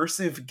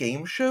immersive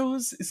game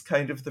shows is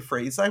kind of the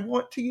phrase I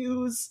want to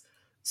use.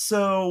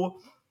 So,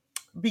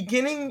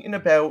 beginning in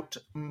about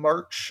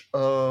March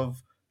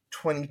of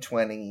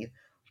 2020,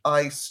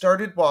 I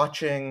started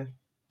watching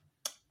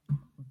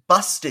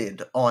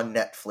Busted on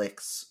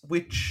Netflix,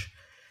 which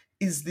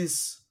is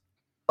this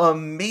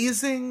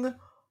amazing,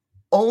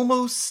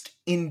 almost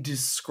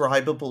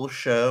indescribable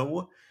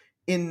show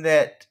in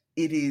that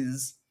it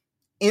is,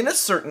 in a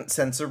certain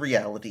sense, a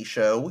reality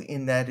show,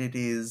 in that it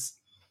is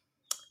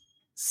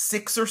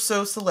 6 or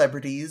so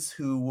celebrities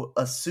who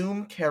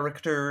assume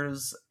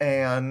characters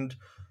and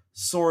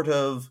sort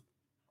of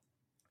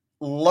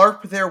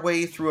LARP their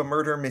way through a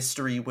murder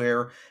mystery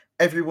where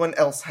everyone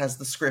else has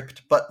the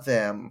script but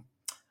them.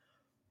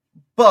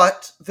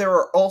 But there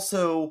are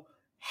also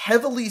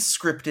heavily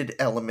scripted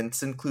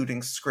elements,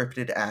 including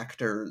scripted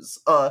actors,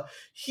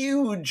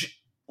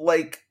 huge,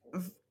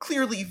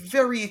 clearly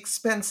very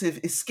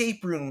expensive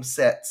escape room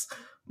sets,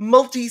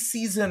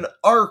 multi-season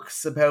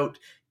arcs about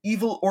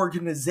evil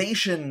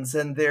organizations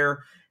and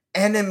their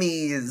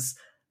enemies.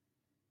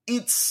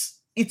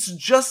 It's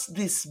just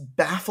this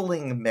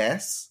baffling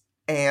mess,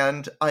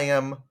 and I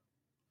am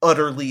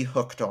utterly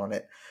hooked on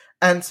it.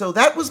 And so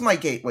that was my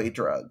gateway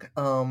drug.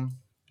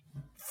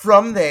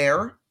 From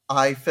there,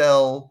 I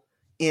fell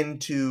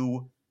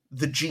into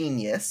The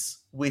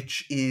Genius,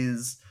 which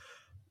is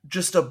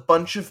just a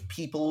bunch of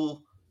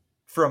people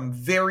from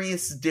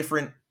various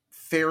different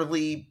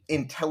fairly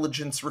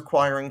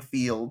intelligence-requiring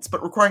fields,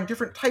 but requiring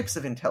different types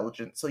of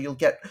intelligence. So you'll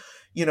get,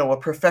 a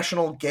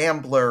professional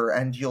gambler,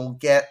 and you'll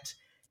get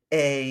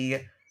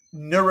a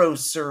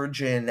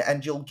neurosurgeon,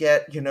 and you'll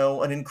get,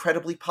 an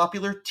incredibly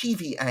popular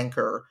TV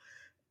anchor.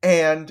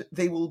 And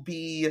they will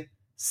be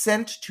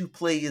sent to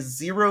play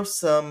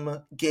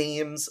zero-sum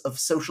games of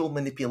social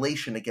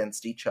manipulation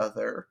against each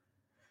other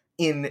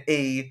in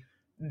a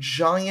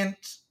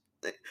giant...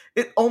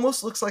 It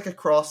almost looks like a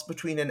cross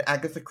between an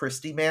Agatha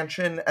Christie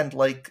mansion and,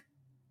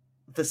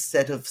 the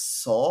set of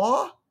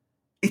Saw.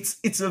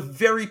 It's a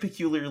very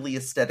peculiarly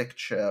aesthetic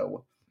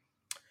show.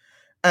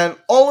 And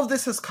all of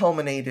this has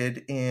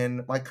culminated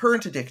in my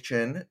current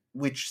addiction,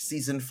 which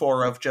season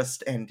 4 of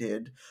just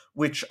ended,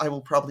 which I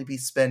will probably be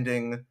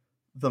spending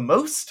the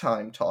most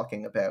time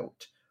talking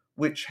about,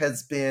 which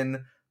has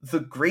been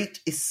The Great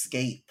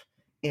Escape,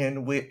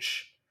 in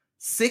which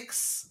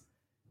 6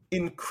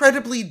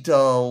 incredibly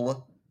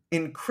dull,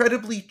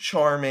 incredibly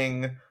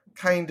charming,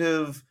 kind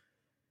of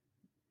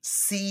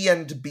C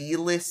and B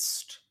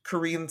list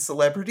Korean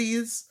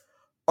celebrities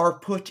are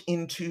put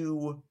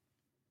into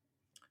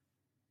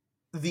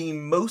the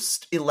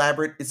most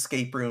elaborate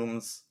escape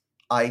rooms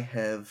I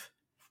have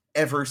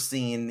ever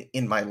seen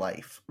in my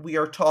life. We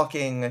are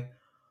talking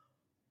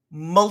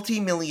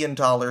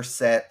multi-million-dollar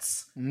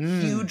sets,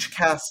 huge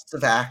casts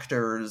of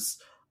actors,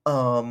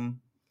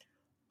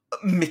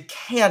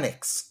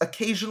 mechanics.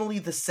 Occasionally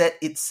the set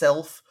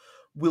itself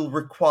will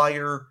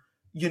require,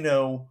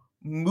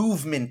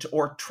 movement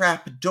or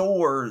trap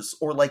doors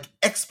or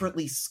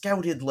expertly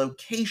scouted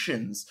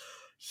locations.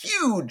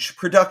 Huge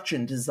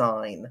production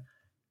design.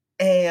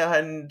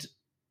 And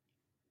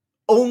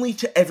only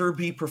to ever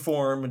be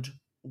performed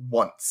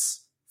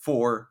once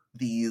for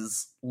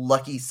these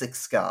lucky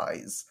 6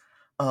 guys.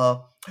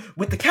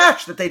 With the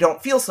catch that they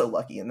don't feel so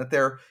lucky, and that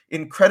they're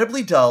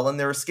incredibly dull, and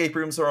their escape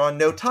rooms are on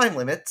no time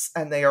limits,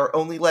 and they are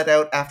only let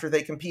out after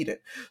they compete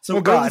it.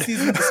 So early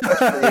seasons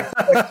especially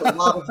expect a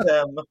lot of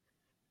them,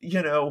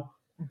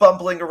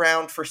 bumbling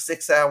around for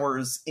 6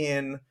 hours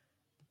in,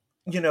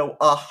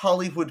 a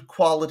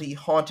Hollywood-quality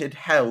haunted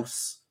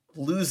house,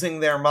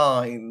 losing their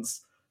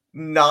minds,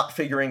 not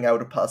figuring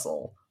out a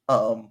puzzle.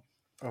 Oh,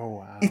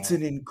 wow. It's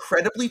an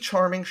incredibly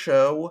charming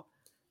show,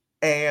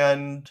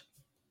 and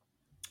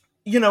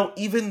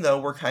even though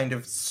we're kind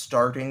of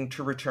starting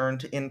to return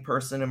to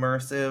in-person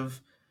immersive,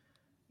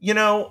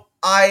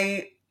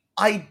 I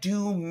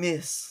do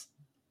miss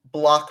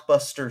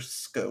blockbuster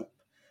scope.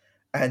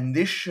 And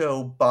this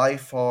show by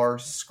far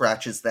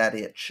scratches that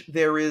itch.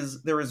 There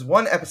is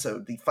one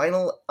episode, the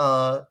final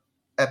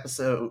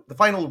episode, the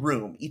final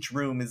room. Each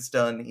room is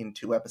done in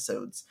 2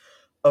 episodes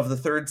of the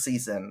 3rd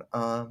season,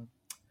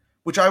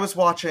 which I was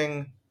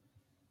watching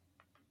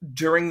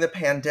during the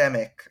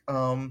pandemic.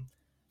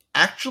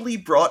 Actually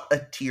brought a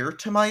tear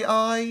to my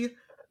eye,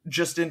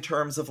 just in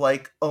terms of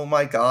like, oh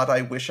my god,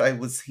 I wish I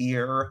was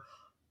here.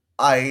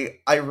 I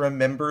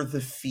remember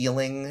the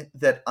feeling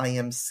that I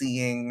am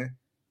seeing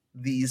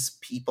these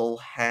people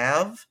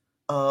have.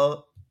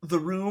 The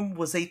room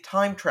was a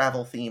time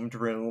travel themed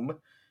room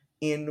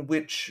in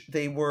which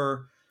they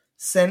were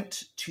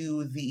sent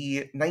to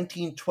the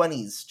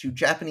 1920s, to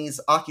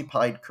Japanese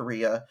occupied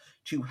Korea,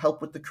 to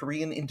help with the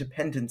Korean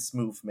independence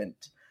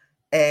movement.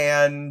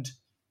 And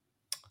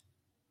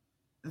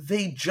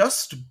they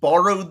just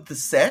borrowed the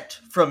set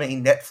from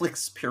a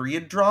Netflix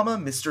period drama,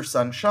 Mr.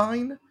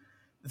 Sunshine.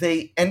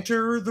 They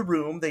enter the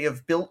room. They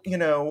have built,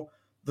 the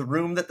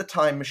room that the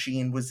time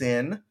machine was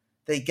in.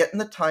 They get in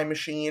the time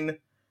machine,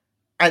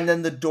 and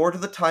then the door to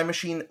the time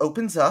machine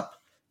opens up.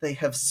 They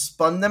have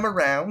spun them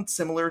around,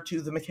 similar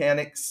to the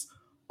mechanics,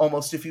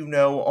 almost if you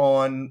know,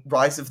 on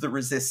Rise of the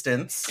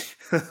Resistance.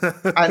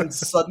 And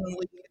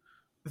suddenly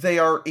they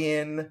are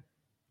in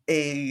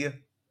a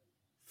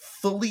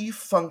fully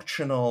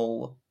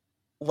functional,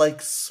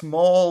 like,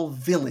 small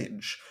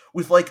village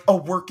with, like, a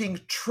working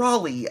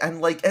trolley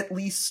and, like, at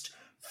least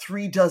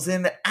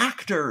 36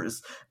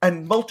 actors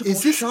and multiple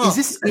shops. Is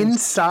this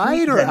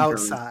inside or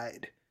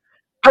outside?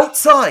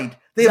 Outside!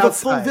 They have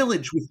outside. A full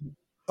village with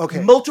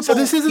okay. multiple so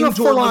this isn't indoor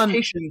a full-on,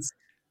 locations.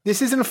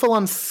 This isn't a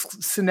full-on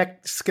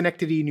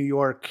Schenectady, New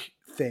York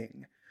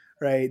thing,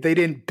 right? They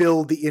didn't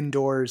build the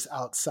indoors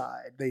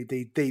outside. They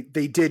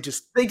did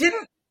just... They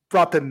didn't...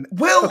 Brought them...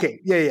 Well... Okay,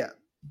 yeah.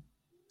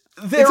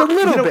 It's a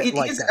little bit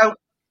like that.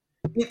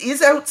 It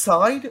is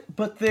outside,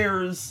 but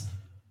there's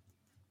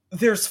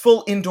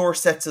full indoor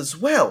sets as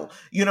well.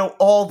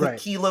 All the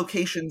key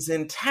locations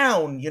in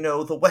town,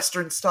 the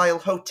Western-style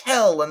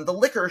hotel and the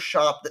liquor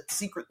shop that's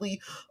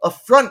secretly a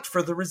front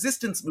for the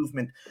resistance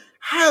movement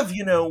have,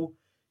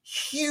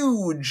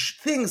 huge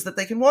things that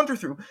they can wander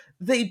through.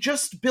 They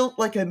just built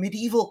like a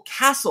medieval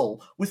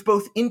castle with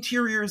both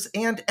interiors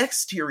and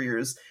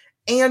exteriors,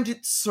 and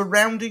its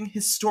surrounding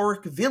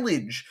historic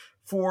village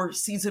for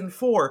season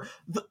 4.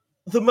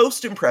 The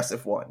most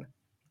impressive one,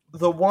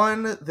 the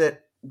one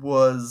that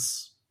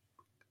was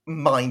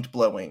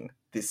mind-blowing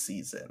this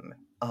season,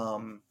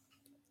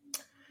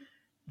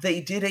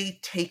 they did a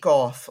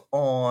takeoff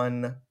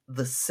on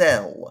The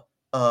Cell,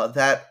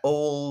 that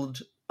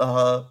old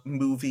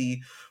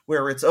movie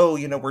where it's,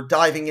 we're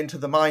diving into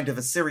the mind of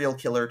a serial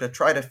killer to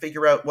try to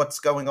figure out what's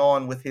going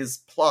on with his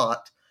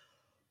plot,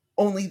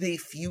 only they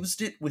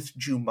fused it with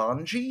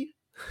Jumanji.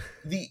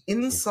 The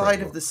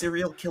inside of the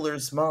serial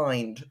killer's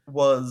mind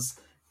was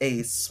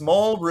a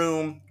small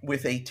room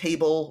with a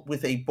table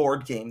with a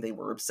board game they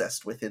were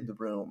obsessed with in the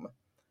room.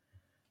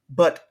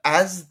 But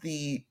as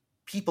the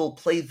people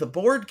play the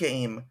board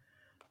game,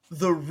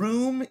 the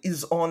room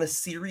is on a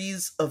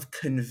series of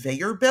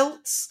conveyor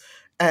belts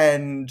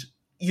and,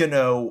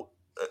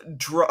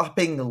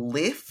 dropping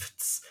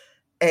lifts.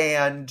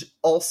 And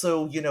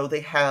also,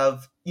 they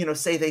have,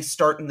 say they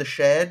start in the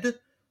shed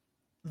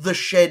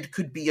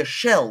could be a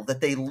shell that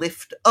they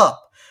lift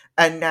up,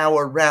 and now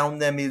around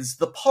them is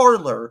the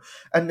parlor,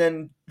 and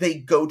then they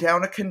go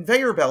down a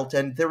conveyor belt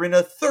and they're in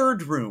a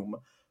third room,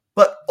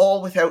 but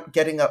all without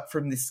getting up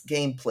from this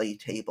gameplay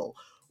table.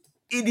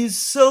 It is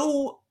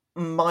so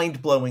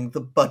mind-blowing,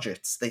 the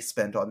budgets they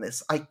spend on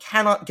this. I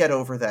cannot get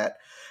over that.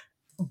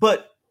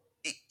 But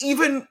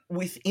even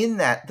within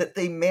that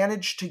they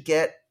manage to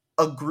get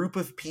a group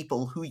of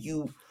people who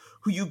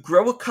you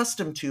grow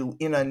accustomed to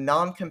in a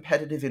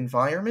non-competitive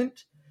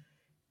environment.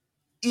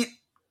 It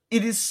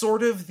is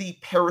sort of the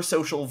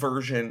parasocial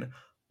version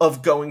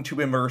of going to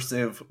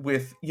immersive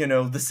with,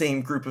 the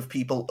same group of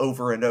people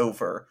over and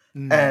over,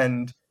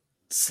 and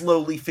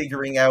slowly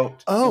figuring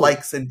out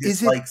likes and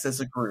dislikes as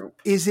a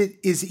group. Is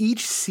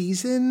each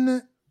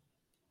season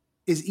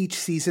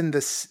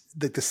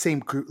the same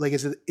group? Like,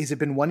 is it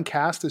been one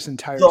cast this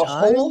entire time? The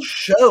whole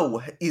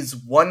show is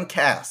one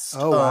cast.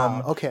 Oh,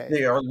 wow. Okay.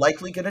 They are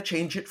likely going to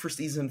change it for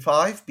season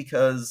 5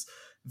 because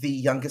the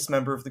youngest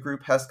member of the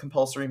group has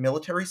compulsory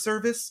military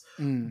service,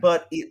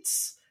 but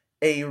it's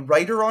a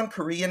writer on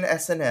Korean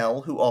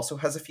SNL who also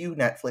has a few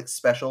Netflix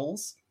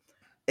specials,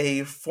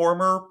 a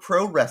former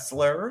pro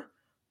wrestler,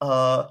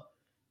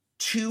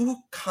 2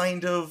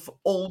 kind of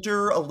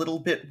older, a little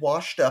bit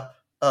washed up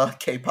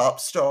K-pop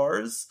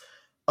stars,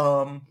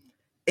 a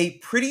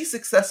pretty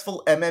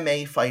successful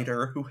MMA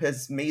fighter who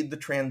has made the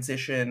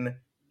transition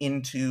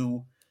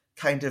into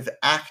kind of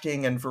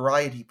acting and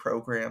variety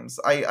programs.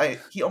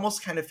 He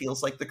almost kind of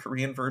feels like the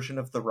Korean version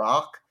of The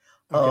Rock.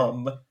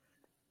 Okay.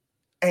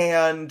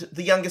 And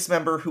the youngest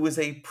member, who is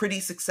a pretty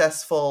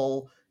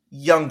successful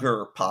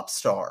younger pop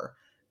star.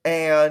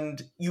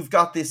 And you've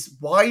got this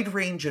wide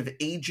range of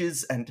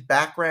ages and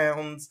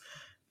backgrounds.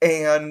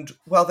 And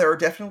while there are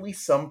definitely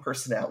some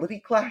personality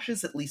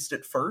clashes, at least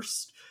at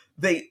first,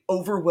 they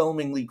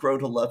overwhelmingly grow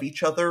to love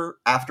each other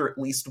after at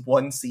least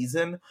one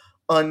season,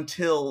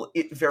 until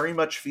it very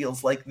much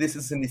feels like this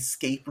is an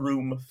escape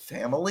room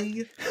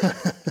family.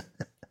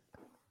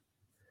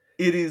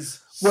 It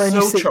is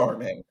so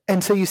charming.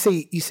 And so you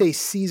say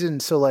season,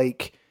 so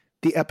like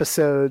the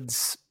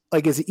episodes,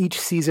 like is each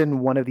season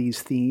one of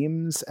these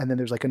themes, and then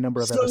there's like a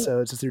number of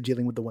episodes as they're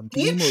dealing with the one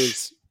theme?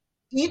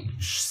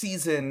 Each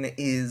season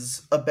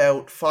is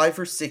about 5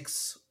 or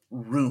 6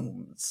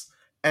 rooms,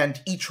 and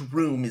each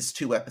room is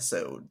 2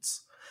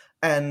 episodes.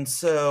 And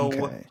so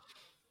okay.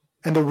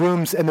 And the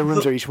rooms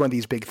are each one of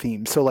these big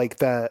themes. So like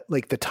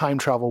the time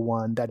travel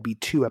one, that'd be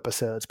 2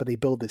 episodes, but they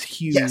build this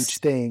huge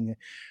thing,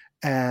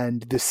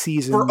 and the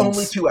seasons for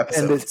only 2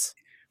 episodes.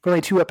 For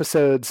only 2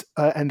 episodes,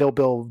 and they'll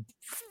build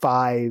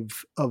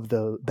 5 of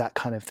that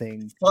kind of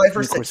thing. 5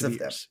 or 6 of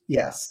them.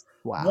 Yes.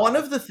 Wow. One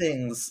of the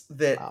things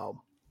that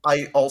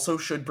I also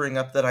should bring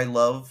up that I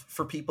love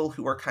for people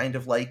who are kind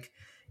of like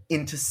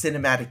into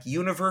cinematic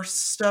universe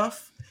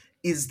stuff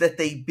is that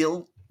they've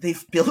built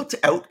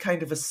out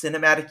kind of a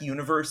cinematic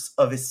universe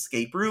of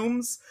escape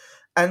rooms.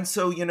 And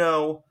so, you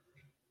know,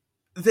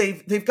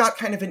 they've got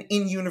kind of an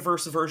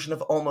in-universe version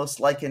of almost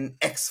like an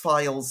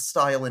X-Files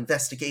style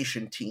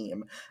investigation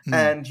team.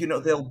 And, you know,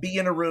 they'll be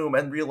in a room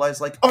and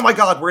realize like, oh my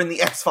God, we're in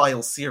the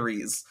X-Files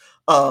series.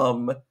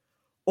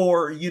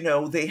 Or, you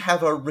know, they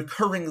have a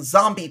recurring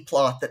zombie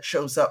plot that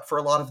shows up for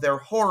a lot of their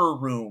horror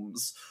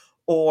rooms.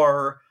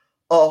 Or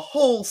a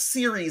whole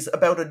series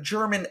about a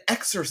German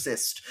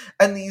exorcist.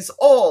 And these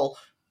all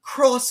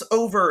cross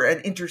over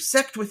and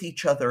intersect with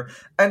each other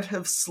and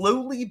have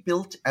slowly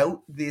built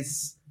out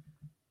this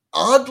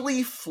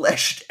oddly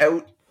fleshed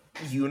out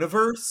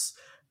universe.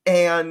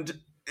 And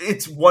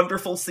it's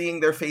wonderful seeing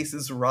their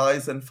faces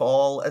rise and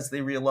fall as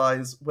they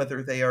realize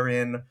whether they are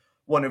in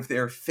one of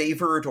their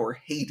favored or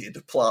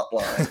hated plot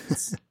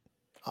lines.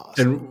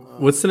 Awesome. And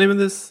what's the name of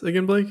this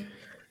again, Blake?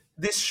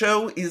 This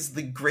show is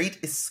The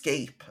Great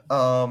Escape.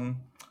 I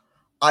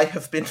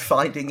have been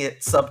finding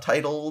it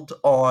subtitled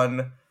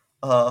on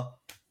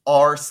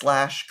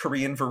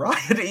r/Korean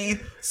Variety,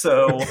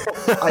 so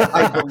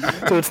I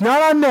believe... So it's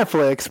not on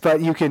Netflix,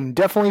 but you can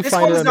definitely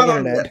find it on the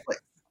internet.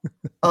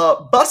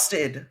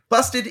 Busted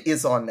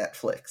is on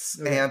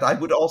Netflix, and I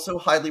would also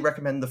highly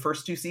recommend the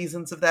first 2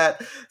 seasons of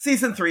that.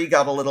 Season 3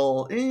 got a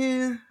little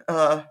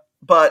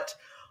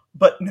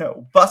but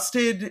no,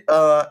 Busted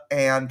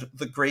and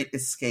The Great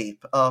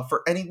Escape,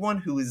 for anyone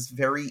who is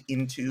very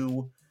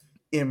into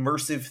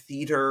immersive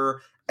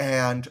theater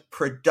and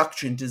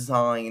production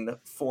design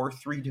for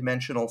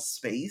 3-dimensional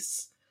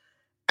space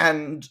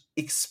and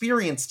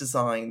experience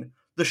design,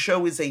 the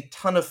show is a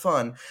ton of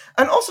fun.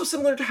 And also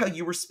similar to how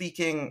you were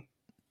speaking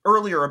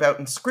earlier about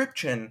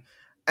Inscryption,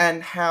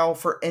 and how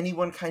for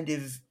anyone kind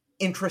of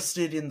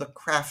interested in the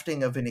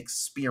crafting of an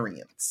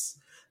experience,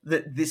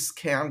 that this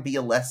can be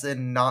a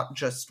lesson not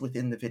just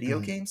within the video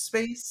game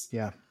space.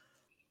 Yeah.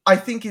 I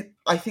think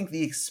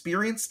the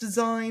experience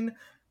design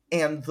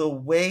and the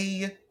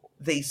way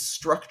they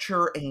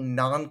structure a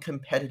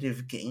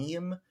non-competitive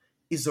game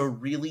is a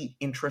really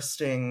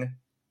interesting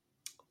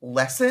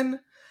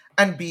lesson.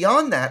 And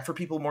beyond that, for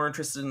people more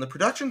interested in the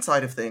production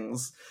side of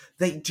things,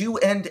 they do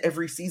end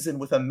every season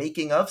with a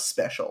making of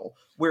special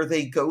where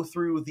they go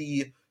through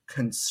the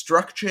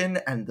construction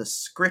and the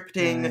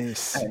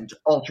scripting and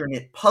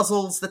alternate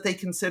puzzles that they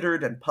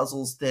considered and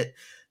puzzles that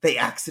they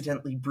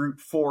accidentally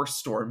brute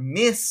forced or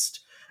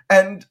missed.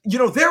 And, you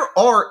know, there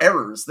are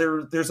errors.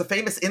 There's a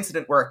famous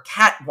incident where a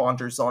cat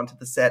wanders onto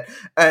the set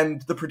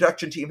and the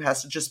production team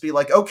has to just be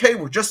like, okay,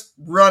 we're just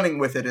running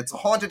with it. It's a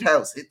haunted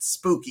house. It's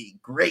spooky.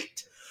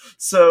 Great.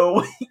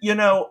 So, you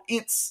know,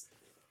 it's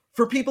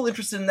for people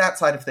interested in that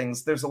side of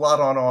things, there's a lot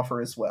on offer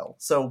as well.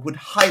 So would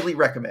highly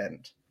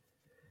recommend.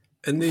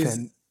 And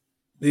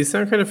these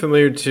sound kind of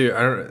familiar to,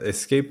 I don't know,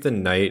 Escape the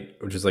Night,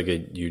 which is like a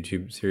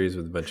YouTube series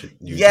with a bunch of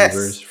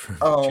YouTubers from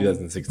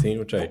 2016,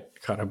 which I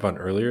caught up on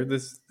earlier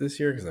this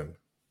year because I'm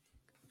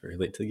very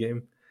late to the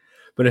game.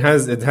 But it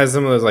has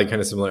some of those like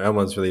kind of similar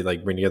elements where they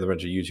like bring together a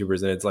bunch of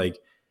YouTubers, and it's like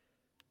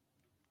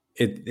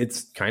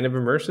it's kind of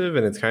immersive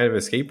and it's kind of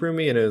escape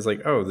roomy, and it was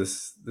like, oh,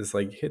 this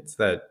like hits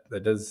that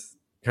does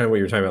kind of what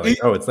you're talking about, like,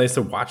 oh, it's nice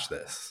to watch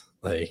this.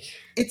 Like,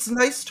 it's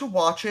nice to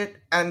watch it,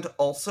 and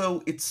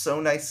also it's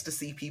so nice to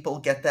see people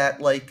get that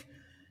like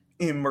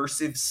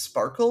immersive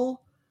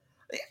sparkle.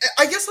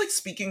 I guess, like,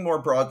 speaking more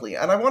broadly,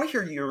 and I want to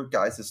hear your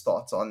guys'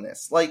 thoughts on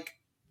this. Like,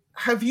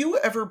 have you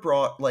ever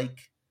brought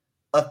like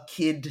a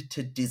kid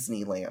to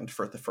Disneyland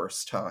for the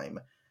first time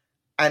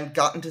and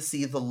gotten to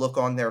see the look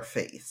on their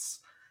face?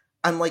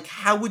 And like,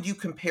 how would you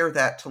compare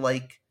that to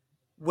like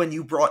when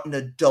you brought an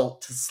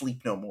adult to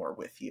Sleep No More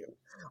with you?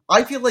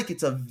 I feel like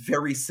it's a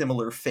very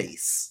similar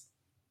face.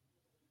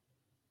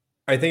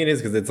 I think it is,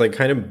 because it's like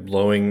kind of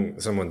blowing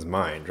someone's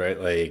mind, right?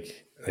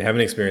 Like, they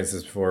haven't experienced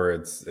this before.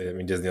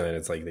 Disneyland,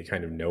 it's like they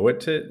kind of know what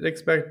to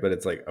expect, but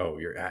it's like, oh,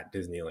 you're at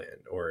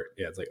Disneyland. Or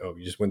yeah, it's like, oh,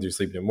 you just went through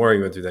Sleep No More,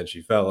 you went through Then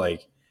She Fell.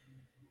 Like,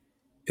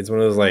 it's one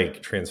of those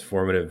like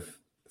transformative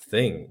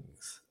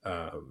things.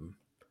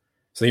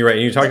 So you're right.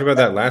 And you talked about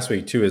that last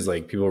week too, is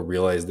like people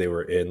realized they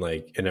were in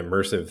like an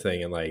immersive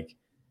thing and like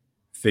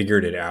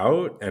figured it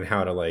out and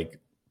how to like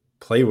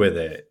play with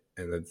it.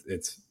 And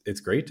it's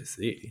great to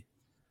see.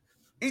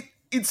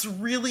 It's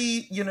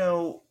really,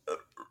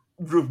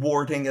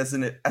 rewarding as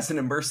an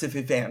immersive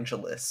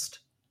evangelist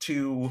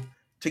to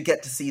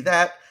get to see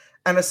that.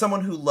 And as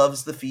someone who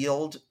loves the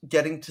field,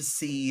 getting to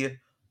see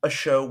a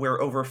show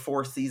where over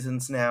 4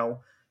 seasons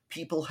now,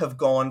 people have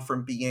gone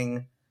from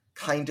being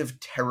kind of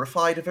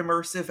terrified of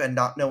immersive and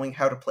not knowing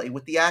how to play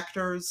with the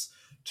actors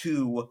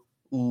to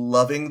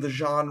loving the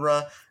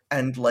genre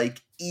and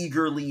like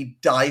eagerly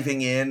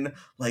diving in,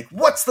 like,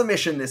 what's the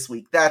mission this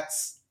week? That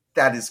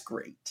is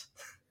great.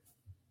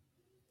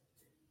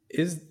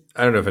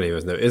 I don't know if any of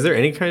us know, is there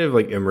any kind of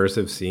like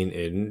immersive scene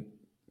in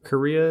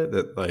Korea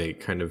that like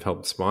kind of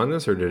helped spawn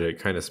this, or did it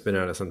kind of spin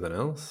out of something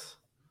else?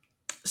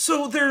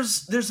 So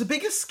there's a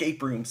big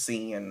escape room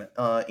scene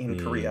in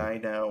Korea, I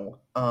know.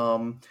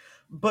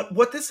 But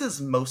what this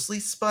is mostly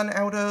spun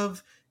out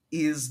of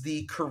is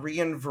the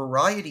Korean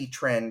variety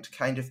trend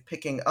kind of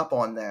picking up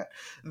on that.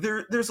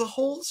 There's a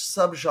whole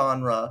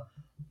subgenre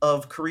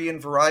of Korean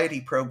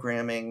variety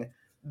programming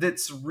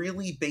that's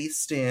really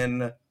based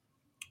in,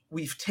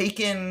 we've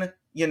taken,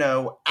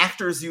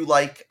 actors you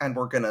like and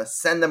we're going to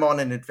send them on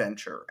an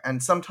adventure.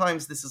 And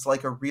sometimes this is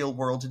like a real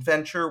world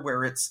adventure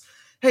where it's,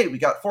 hey, we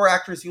got 4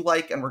 actors you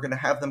like and we're going to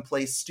have them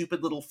play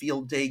stupid little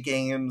field day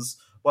games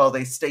while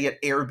they stay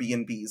at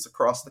Airbnbs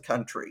across the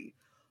country.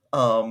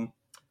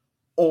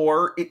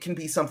 Or it can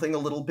be something a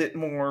little bit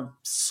more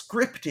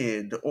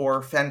scripted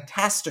or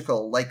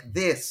fantastical like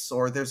this,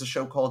 or there's a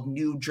show called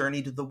New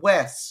Journey to the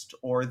West,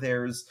 or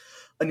there's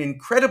an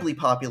incredibly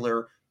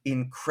popular,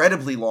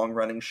 incredibly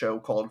long-running show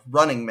called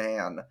Running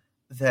Man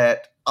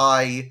that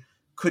I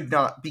could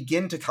not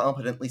begin to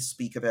competently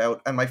speak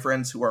about, and my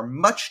friends who are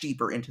much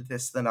deeper into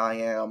this than I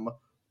am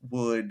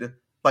would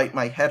bite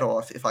my head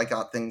off if I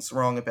got things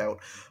wrong about.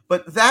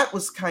 But that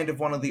was kind of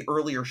one of the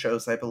earlier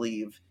shows, I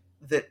believe,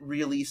 that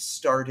really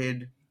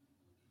started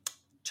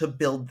to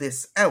build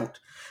this out.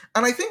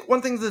 And I think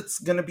one thing that's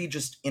going to be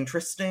just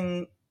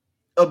interesting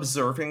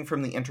observing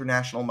from the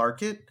international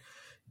market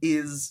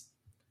is,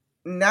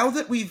 now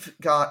that we've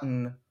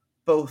gotten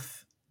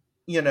both,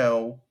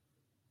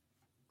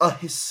 a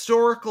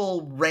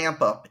historical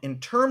ramp up in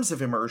terms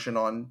of immersion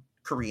on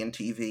Korean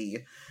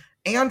TV,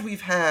 and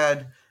we've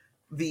had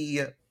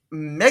the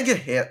mega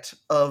hit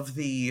of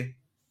the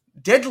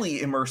deadly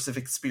immersive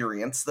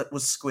experience that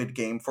was Squid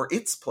Game for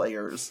its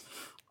players,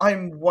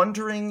 I'm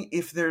wondering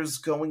if there's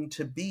going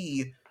to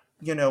be,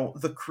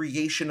 the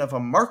creation of a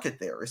market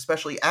there,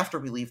 especially after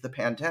we leave the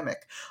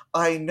pandemic.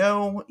 I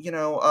know,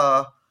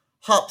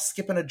 hop,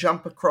 skip, and a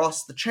jump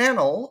across the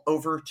channel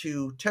over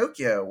to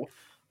Tokyo,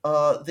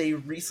 they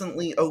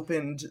recently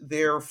opened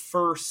their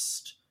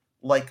first,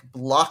 like,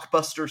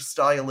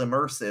 blockbuster-style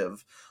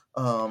immersive.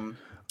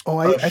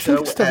 I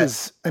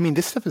think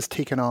this stuff is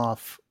taken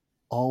off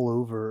all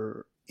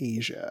over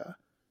Asia,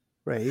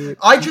 right?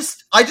 I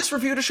just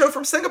reviewed a show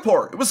from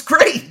Singapore. It was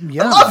great.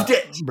 Yeah, I loved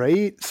it.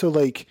 Right. So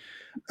like,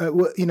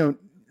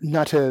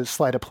 not to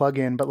slide a plug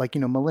in, but like,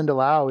 Melinda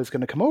Lau is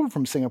going to come over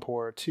from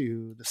Singapore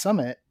to the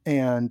summit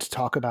and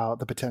talk about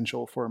the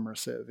potential for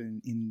immersive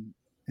in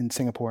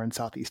Singapore and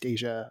Southeast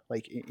Asia,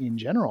 like in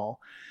general.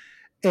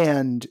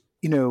 And,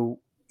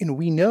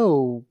 we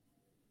know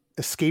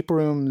escape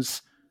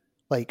rooms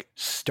like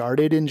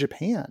started in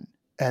Japan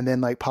and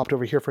then like popped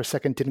over here for a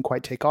second, didn't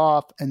quite take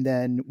off, and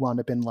then wound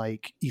up in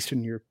like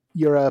Eastern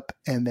Europe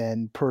and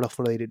then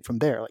proliferated from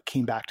there, like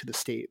came back to the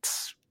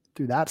States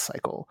through that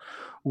cycle.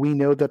 We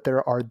know that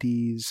there are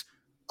these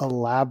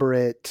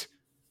elaborate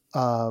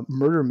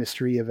murder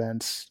mystery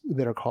events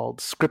that are called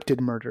scripted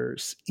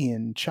murders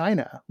in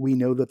China. We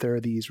know that there are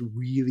these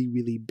really,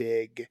 really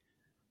big,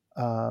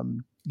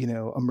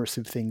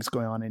 immersive things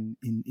going on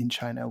in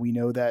China. We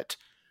know that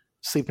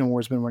Sleep No More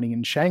has been running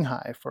in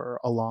Shanghai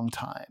for a long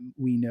time.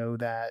 We know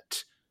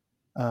that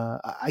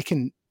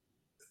the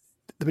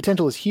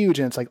potential is huge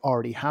and it's like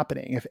already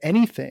happening. If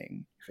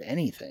anything,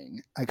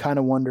 I kind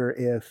of wonder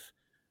if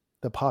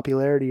the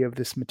popularity of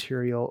this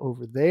material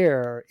over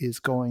there is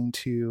going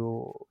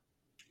to,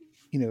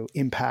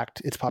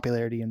 impact its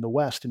popularity in the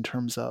West in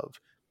terms of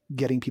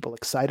getting people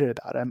excited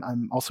about it.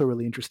 I'm also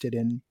really interested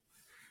in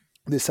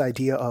this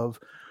idea of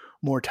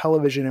more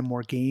television and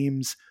more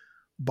games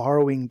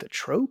borrowing the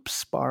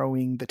tropes,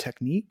 borrowing the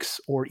techniques,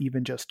 or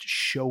even just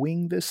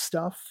showing this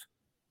stuff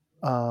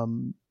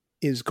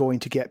is going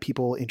to get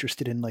people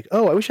interested in like,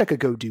 oh, I wish I could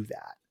go do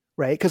that.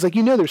 Right. Because like,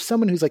 there's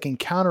someone who's like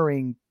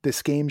encountering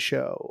this game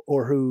show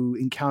or who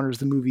encounters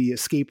the movie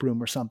Escape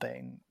Room or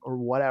something or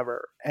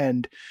whatever.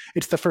 And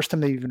it's the first time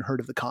they've even heard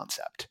of the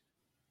concept.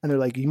 And they're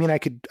like, you mean I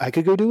could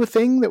go do a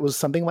thing that was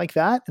something like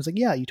that? It's like,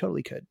 yeah, you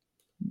totally could.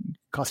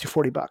 Cost you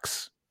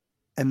 $40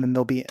 and then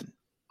they'll be in.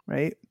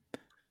 Right.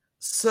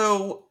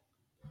 So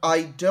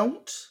I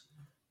don't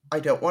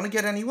want to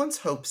get anyone's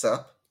hopes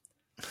up.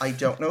 I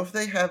don't know if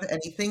they have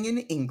anything in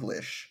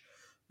English,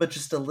 but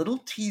just a little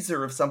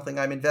teaser of something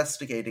I'm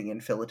investigating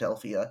in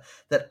Philadelphia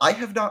that I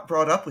have not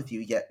brought up with you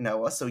yet,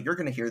 Noah, so you're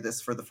going to hear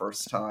this for the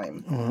first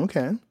time. Oh,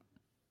 okay.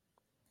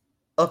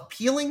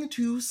 Appealing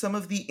to some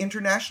of the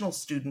international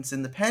students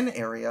in the Penn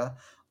area,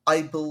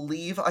 I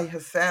believe I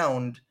have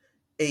found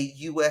a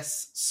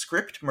U.S.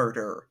 script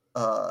murder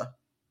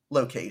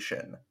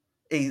location.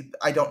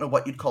 I don't know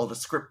what you'd call it, a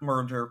script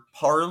murder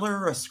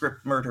parlor, a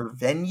script murder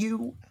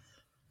venue.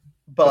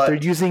 But they're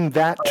using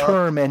that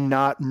term and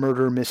not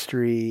murder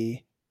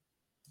mystery.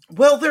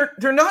 Well,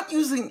 they're not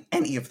using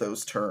any of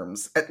those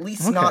terms, at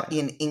least not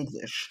in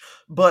English.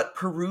 But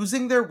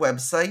perusing their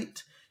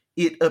website,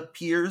 it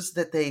appears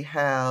that they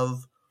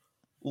have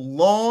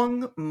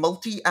long,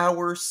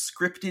 multi-hour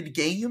scripted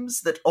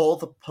games that all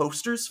the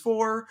posters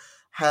for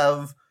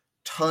have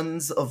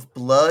tons of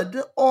blood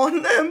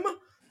on them.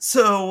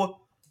 So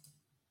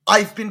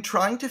I've been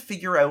trying to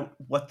figure out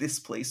what this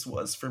place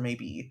was for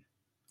maybe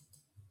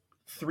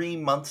 3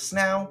 months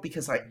now,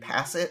 because I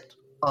pass it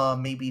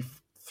maybe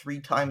 3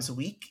 times a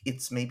week.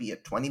 It's maybe a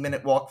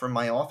 20-minute walk from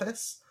my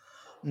office.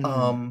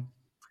 And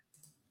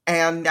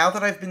now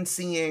that I've been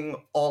seeing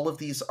all of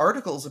these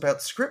articles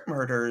about script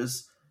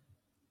murders,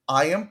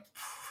 I am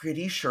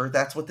pretty sure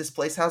that's what this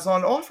place has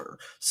on offer.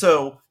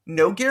 So,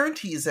 no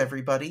guarantees,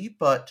 everybody,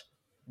 but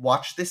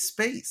watch this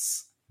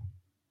space.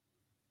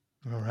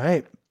 All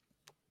right.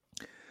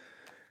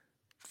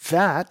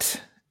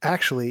 That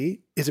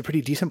actually is a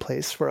pretty decent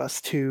place for us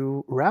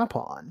to wrap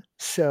on.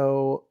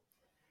 So,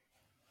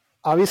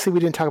 obviously, we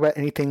didn't talk about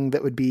anything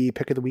that would be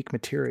pick of the week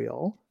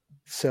material.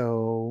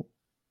 So,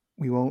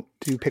 we won't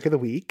do pick of the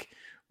week.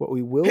 What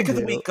we will pick of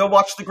the week, go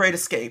watch The Great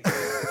Escape.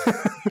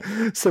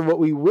 So what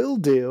we will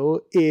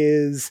do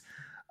is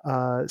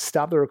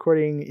stop the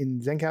recording in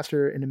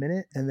Zencastr in a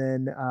minute, and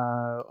then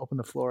open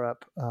the floor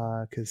up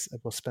because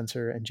both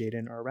Spencer and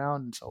Jaden are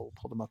around, so we'll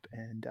pull them up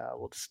and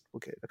we'll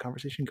get a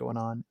conversation going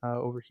on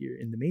over here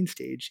in the main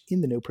stage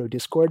in the NoPro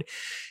Discord.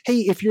 Hey,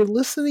 if you're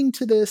listening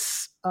to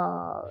this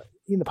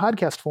in the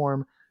podcast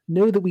form,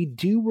 know that we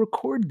do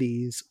record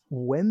these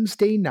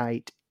Wednesday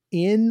night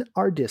in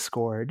our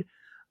Discord.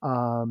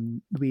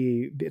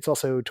 It's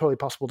also totally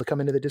possible to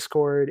come into the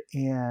Discord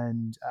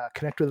and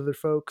connect with other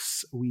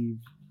folks.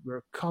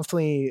 We're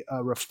constantly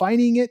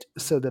refining it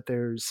so that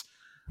there's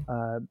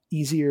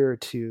easier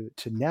to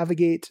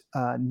navigate.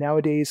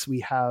 Nowadays, we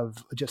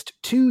have just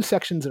 2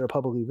 sections that are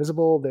publicly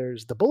visible.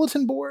 There's the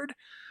bulletin board,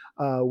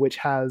 which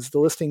has the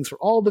listings for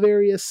all the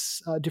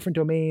various different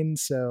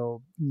domains,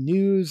 so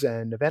news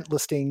and event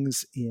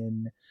listings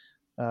in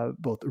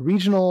both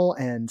regional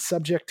and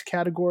subject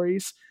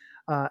categories.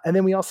 And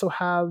then we also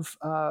have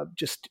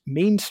just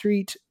Main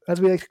Street, as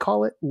we like to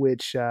call it,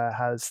 which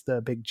has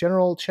the big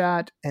general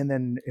chat. And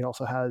then it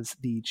also has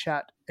the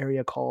chat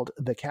area called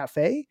The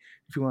Cafe,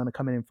 if you want to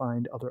come in and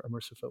find other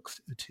immersive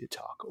folks to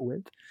talk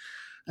with.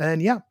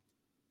 And yeah,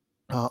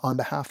 on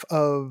behalf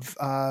of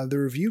the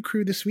review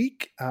crew this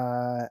week,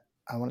 I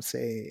want to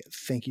say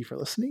thank you for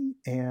listening,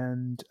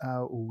 and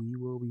we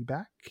will be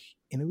back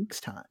in a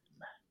week's time.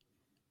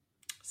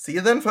 See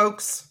you then,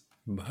 folks.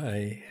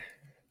 Bye.